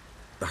 But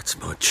that's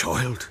my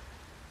child.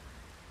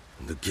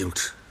 And the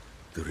guilt,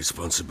 the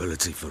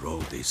responsibility for all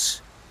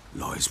this,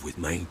 lies with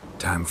me.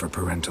 Time for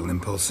parental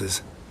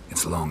impulses?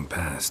 It's long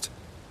past.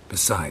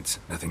 Besides,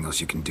 nothing else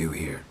you can do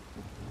here.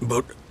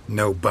 But...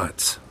 No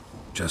buts.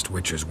 Just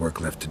Witcher's work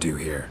left to do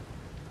here.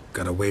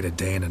 Gotta wait a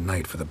day and a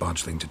night for the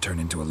botchling to turn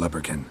into a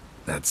lubberkin.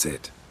 That's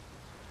it.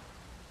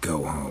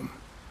 Go home.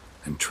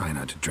 And try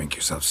not to drink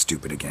yourself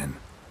stupid again.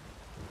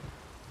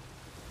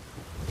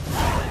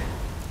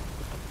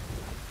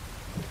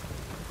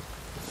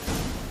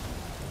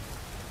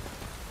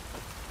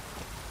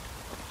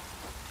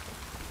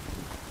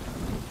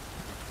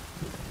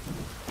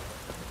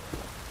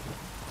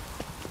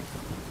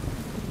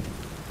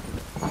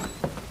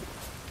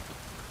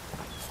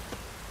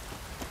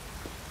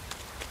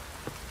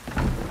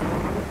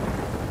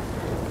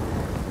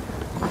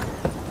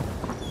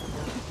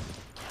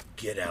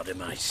 Get out of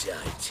my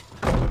sight.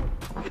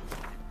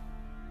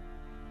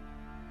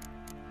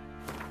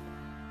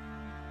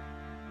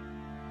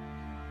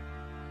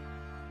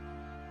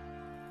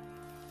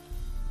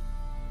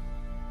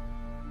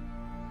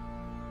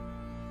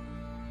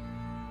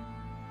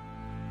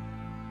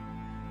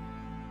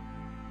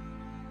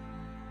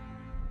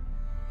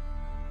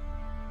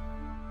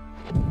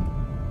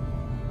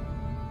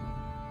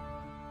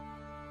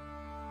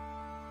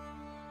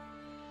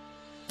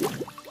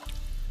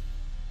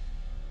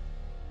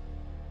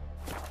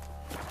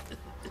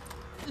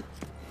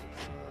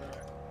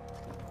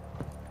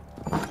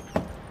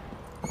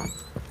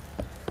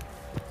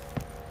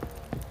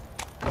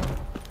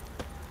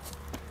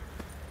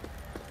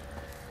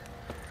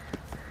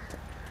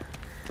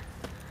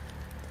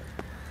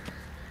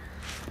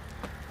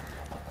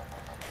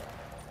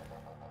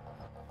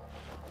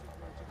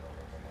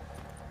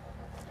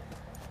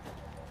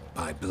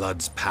 By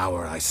blood's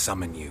power I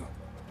summon you.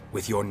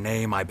 With your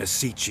name I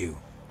beseech you.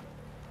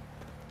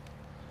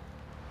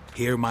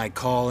 Hear my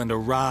call and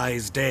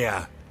arise, Dea.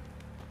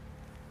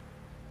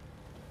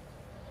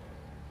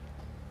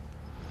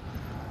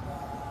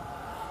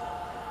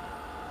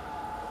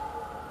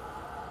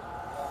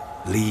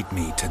 Lead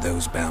me to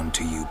those bound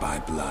to you by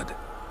blood.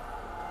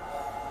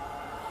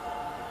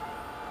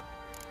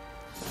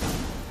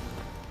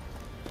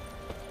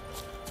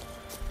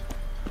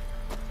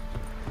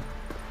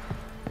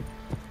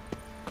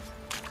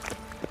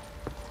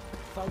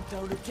 Folk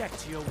don't object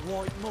to your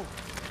white mug.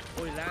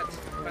 Oi lads,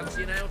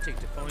 fancy an outing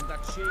to find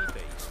that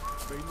sheepy?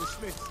 Bring the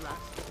Smiths,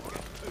 lads.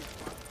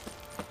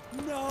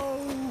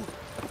 No!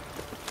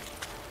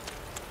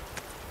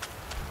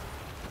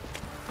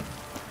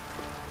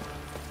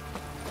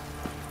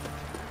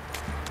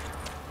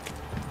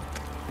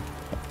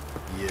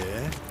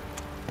 Yeah?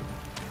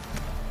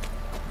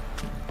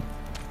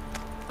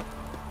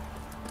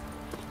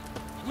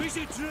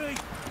 Wizardry!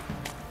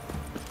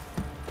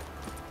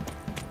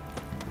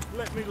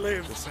 Let me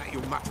live. What's that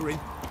you're muttering?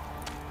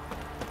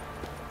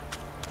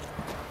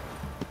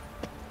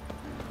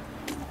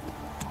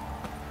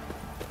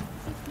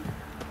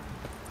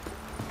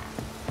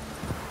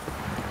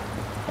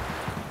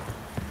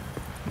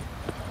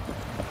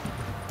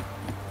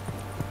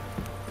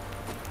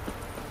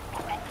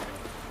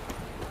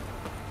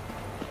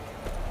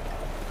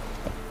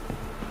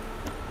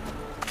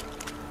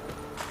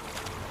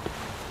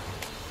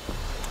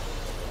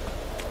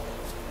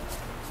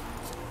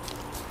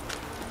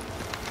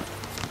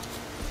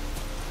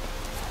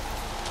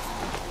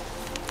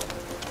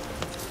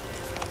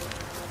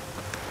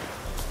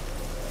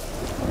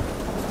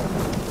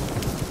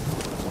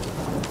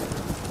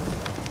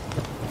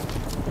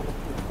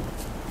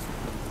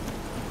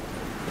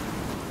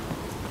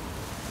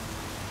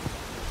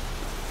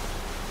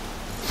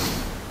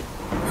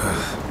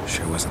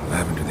 Sure wasn't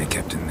lavender they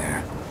kept in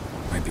there.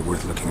 Might be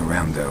worth looking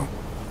around, though.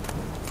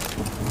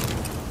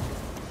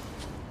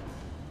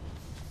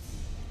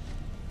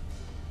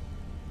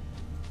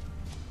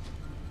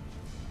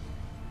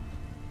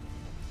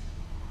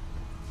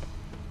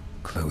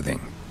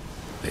 Clothing.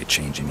 They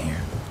change in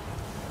here?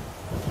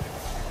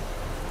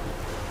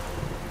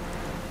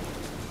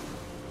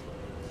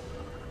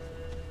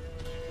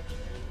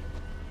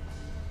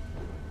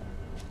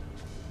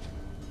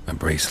 A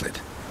bracelet.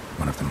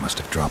 One of them must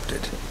have dropped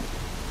it.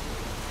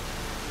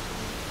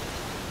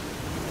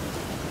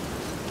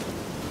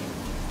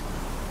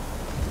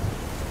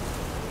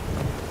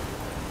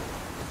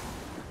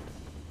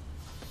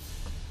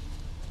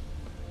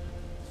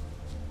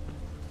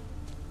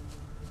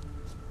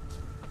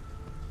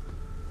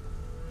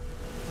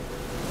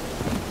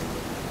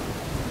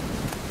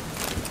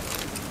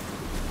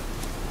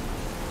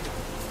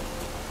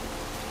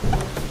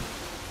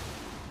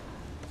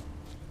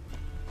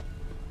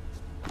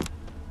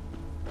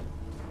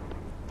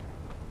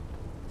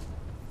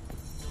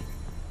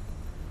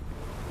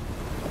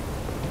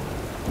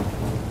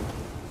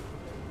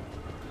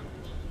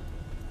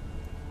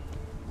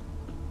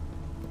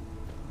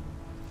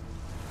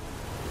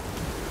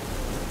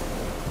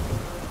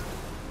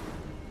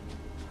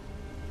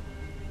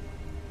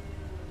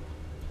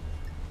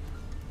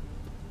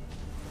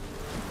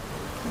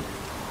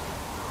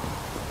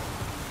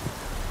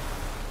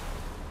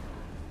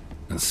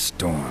 A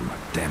storm,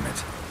 damn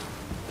it.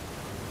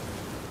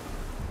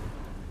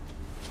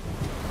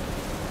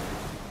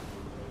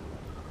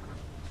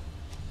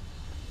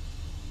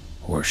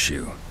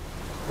 Horseshoe.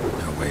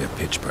 No way a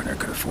pitch burner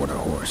could afford a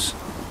horse.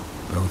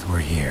 Both were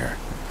here.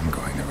 I'm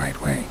going the right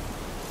way.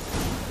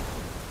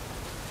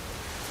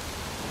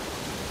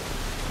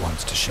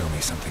 Wants to show me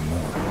something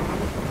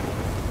more.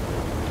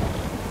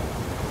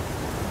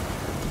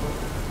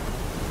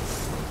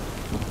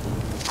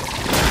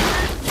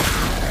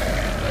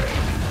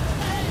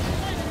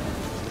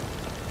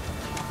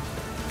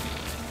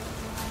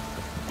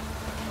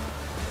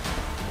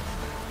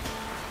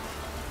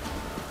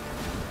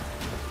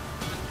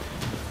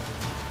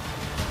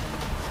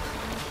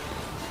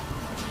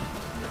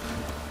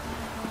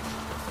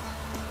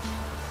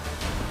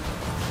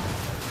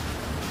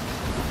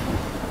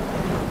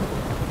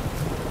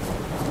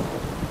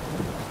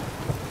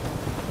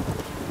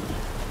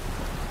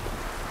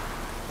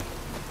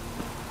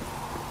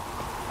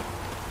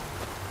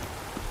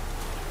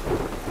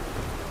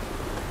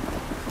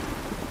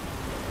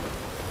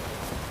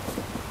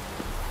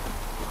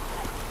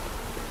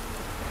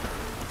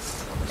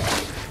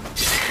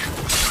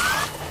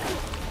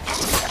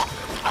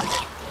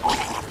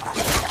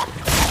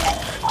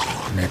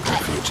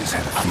 Necrophages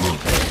had a field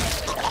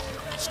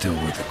day. Still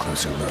worth a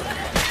closer look.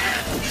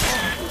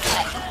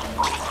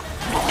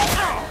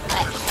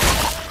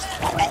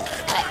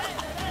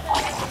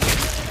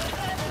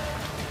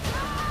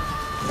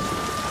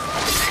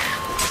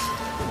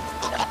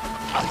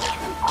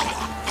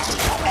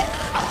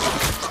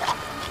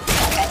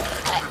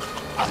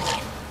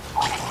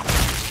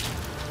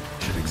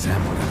 Should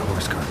examine that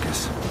horse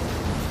carcass.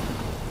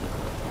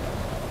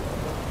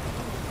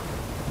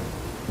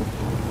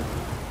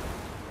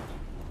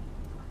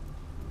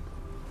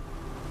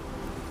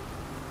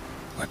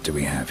 What do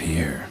we have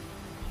here?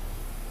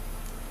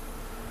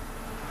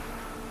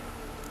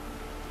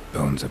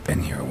 Bones have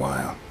been here a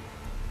while.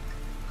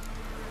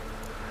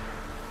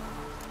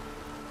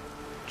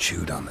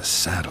 Chewed on the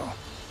saddle.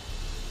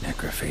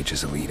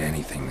 Necrophages will eat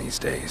anything these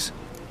days.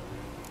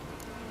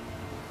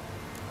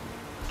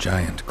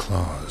 Giant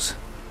claws.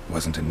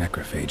 Wasn't a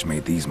necrophage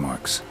made these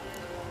marks.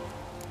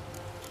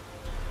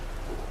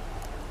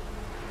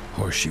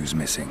 Horseshoes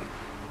missing.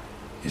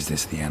 Is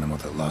this the animal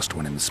that lost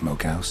one in the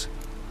smokehouse?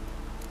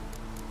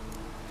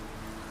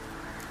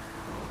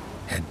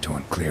 Head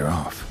torn clear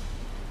off.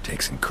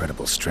 Takes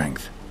incredible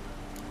strength.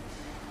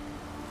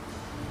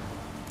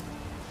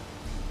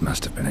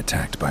 Must have been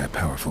attacked by a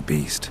powerful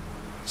beast.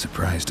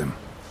 Surprised him.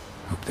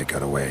 Hope they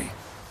got away.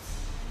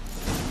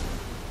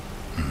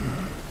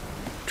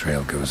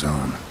 Trail goes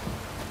on.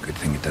 Good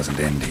thing it doesn't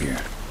end here.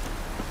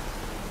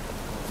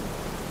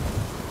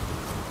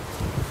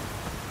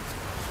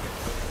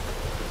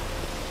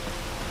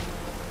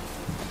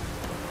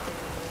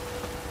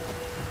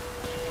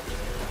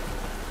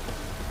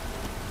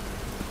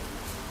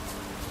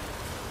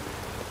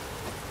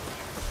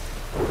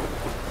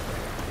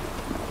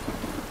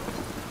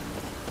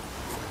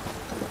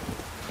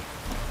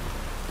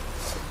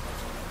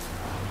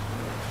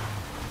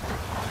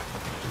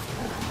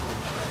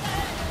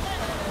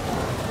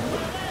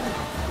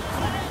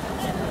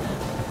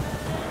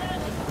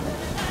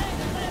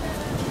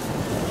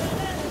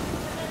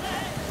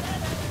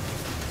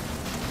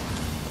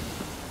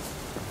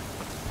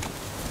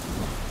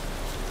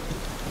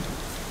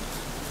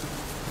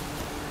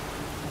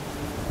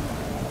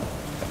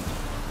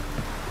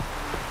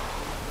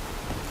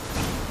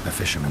 A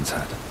fisherman's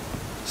hut.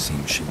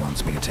 Seems she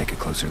wants me to take a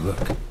closer look.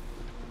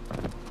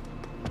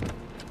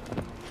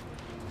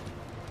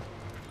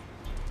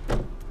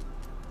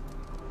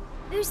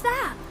 Who's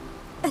that?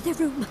 Other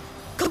room.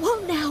 Come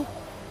on now.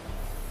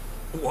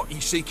 What you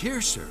seek here,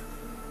 sir?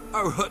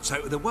 Our hut's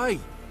out of the way.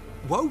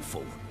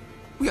 Woeful.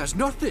 We has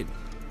nothing.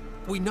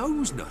 We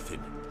knows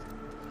nothing.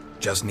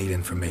 Just need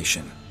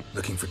information.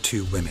 Looking for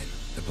 2 women.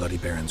 The Bloody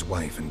Baron's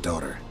wife and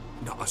daughter.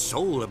 Not a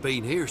soul have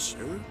been here,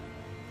 sir.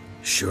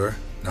 Sure?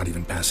 Not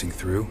even passing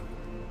through?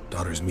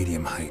 Daughter's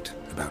medium height,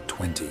 about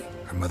 20.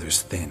 Her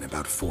mother's thin,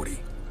 about 40.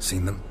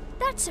 Seen them?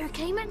 That sir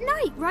came at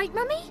night, right,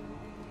 Mummy?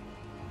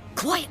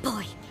 Quiet,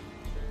 boy.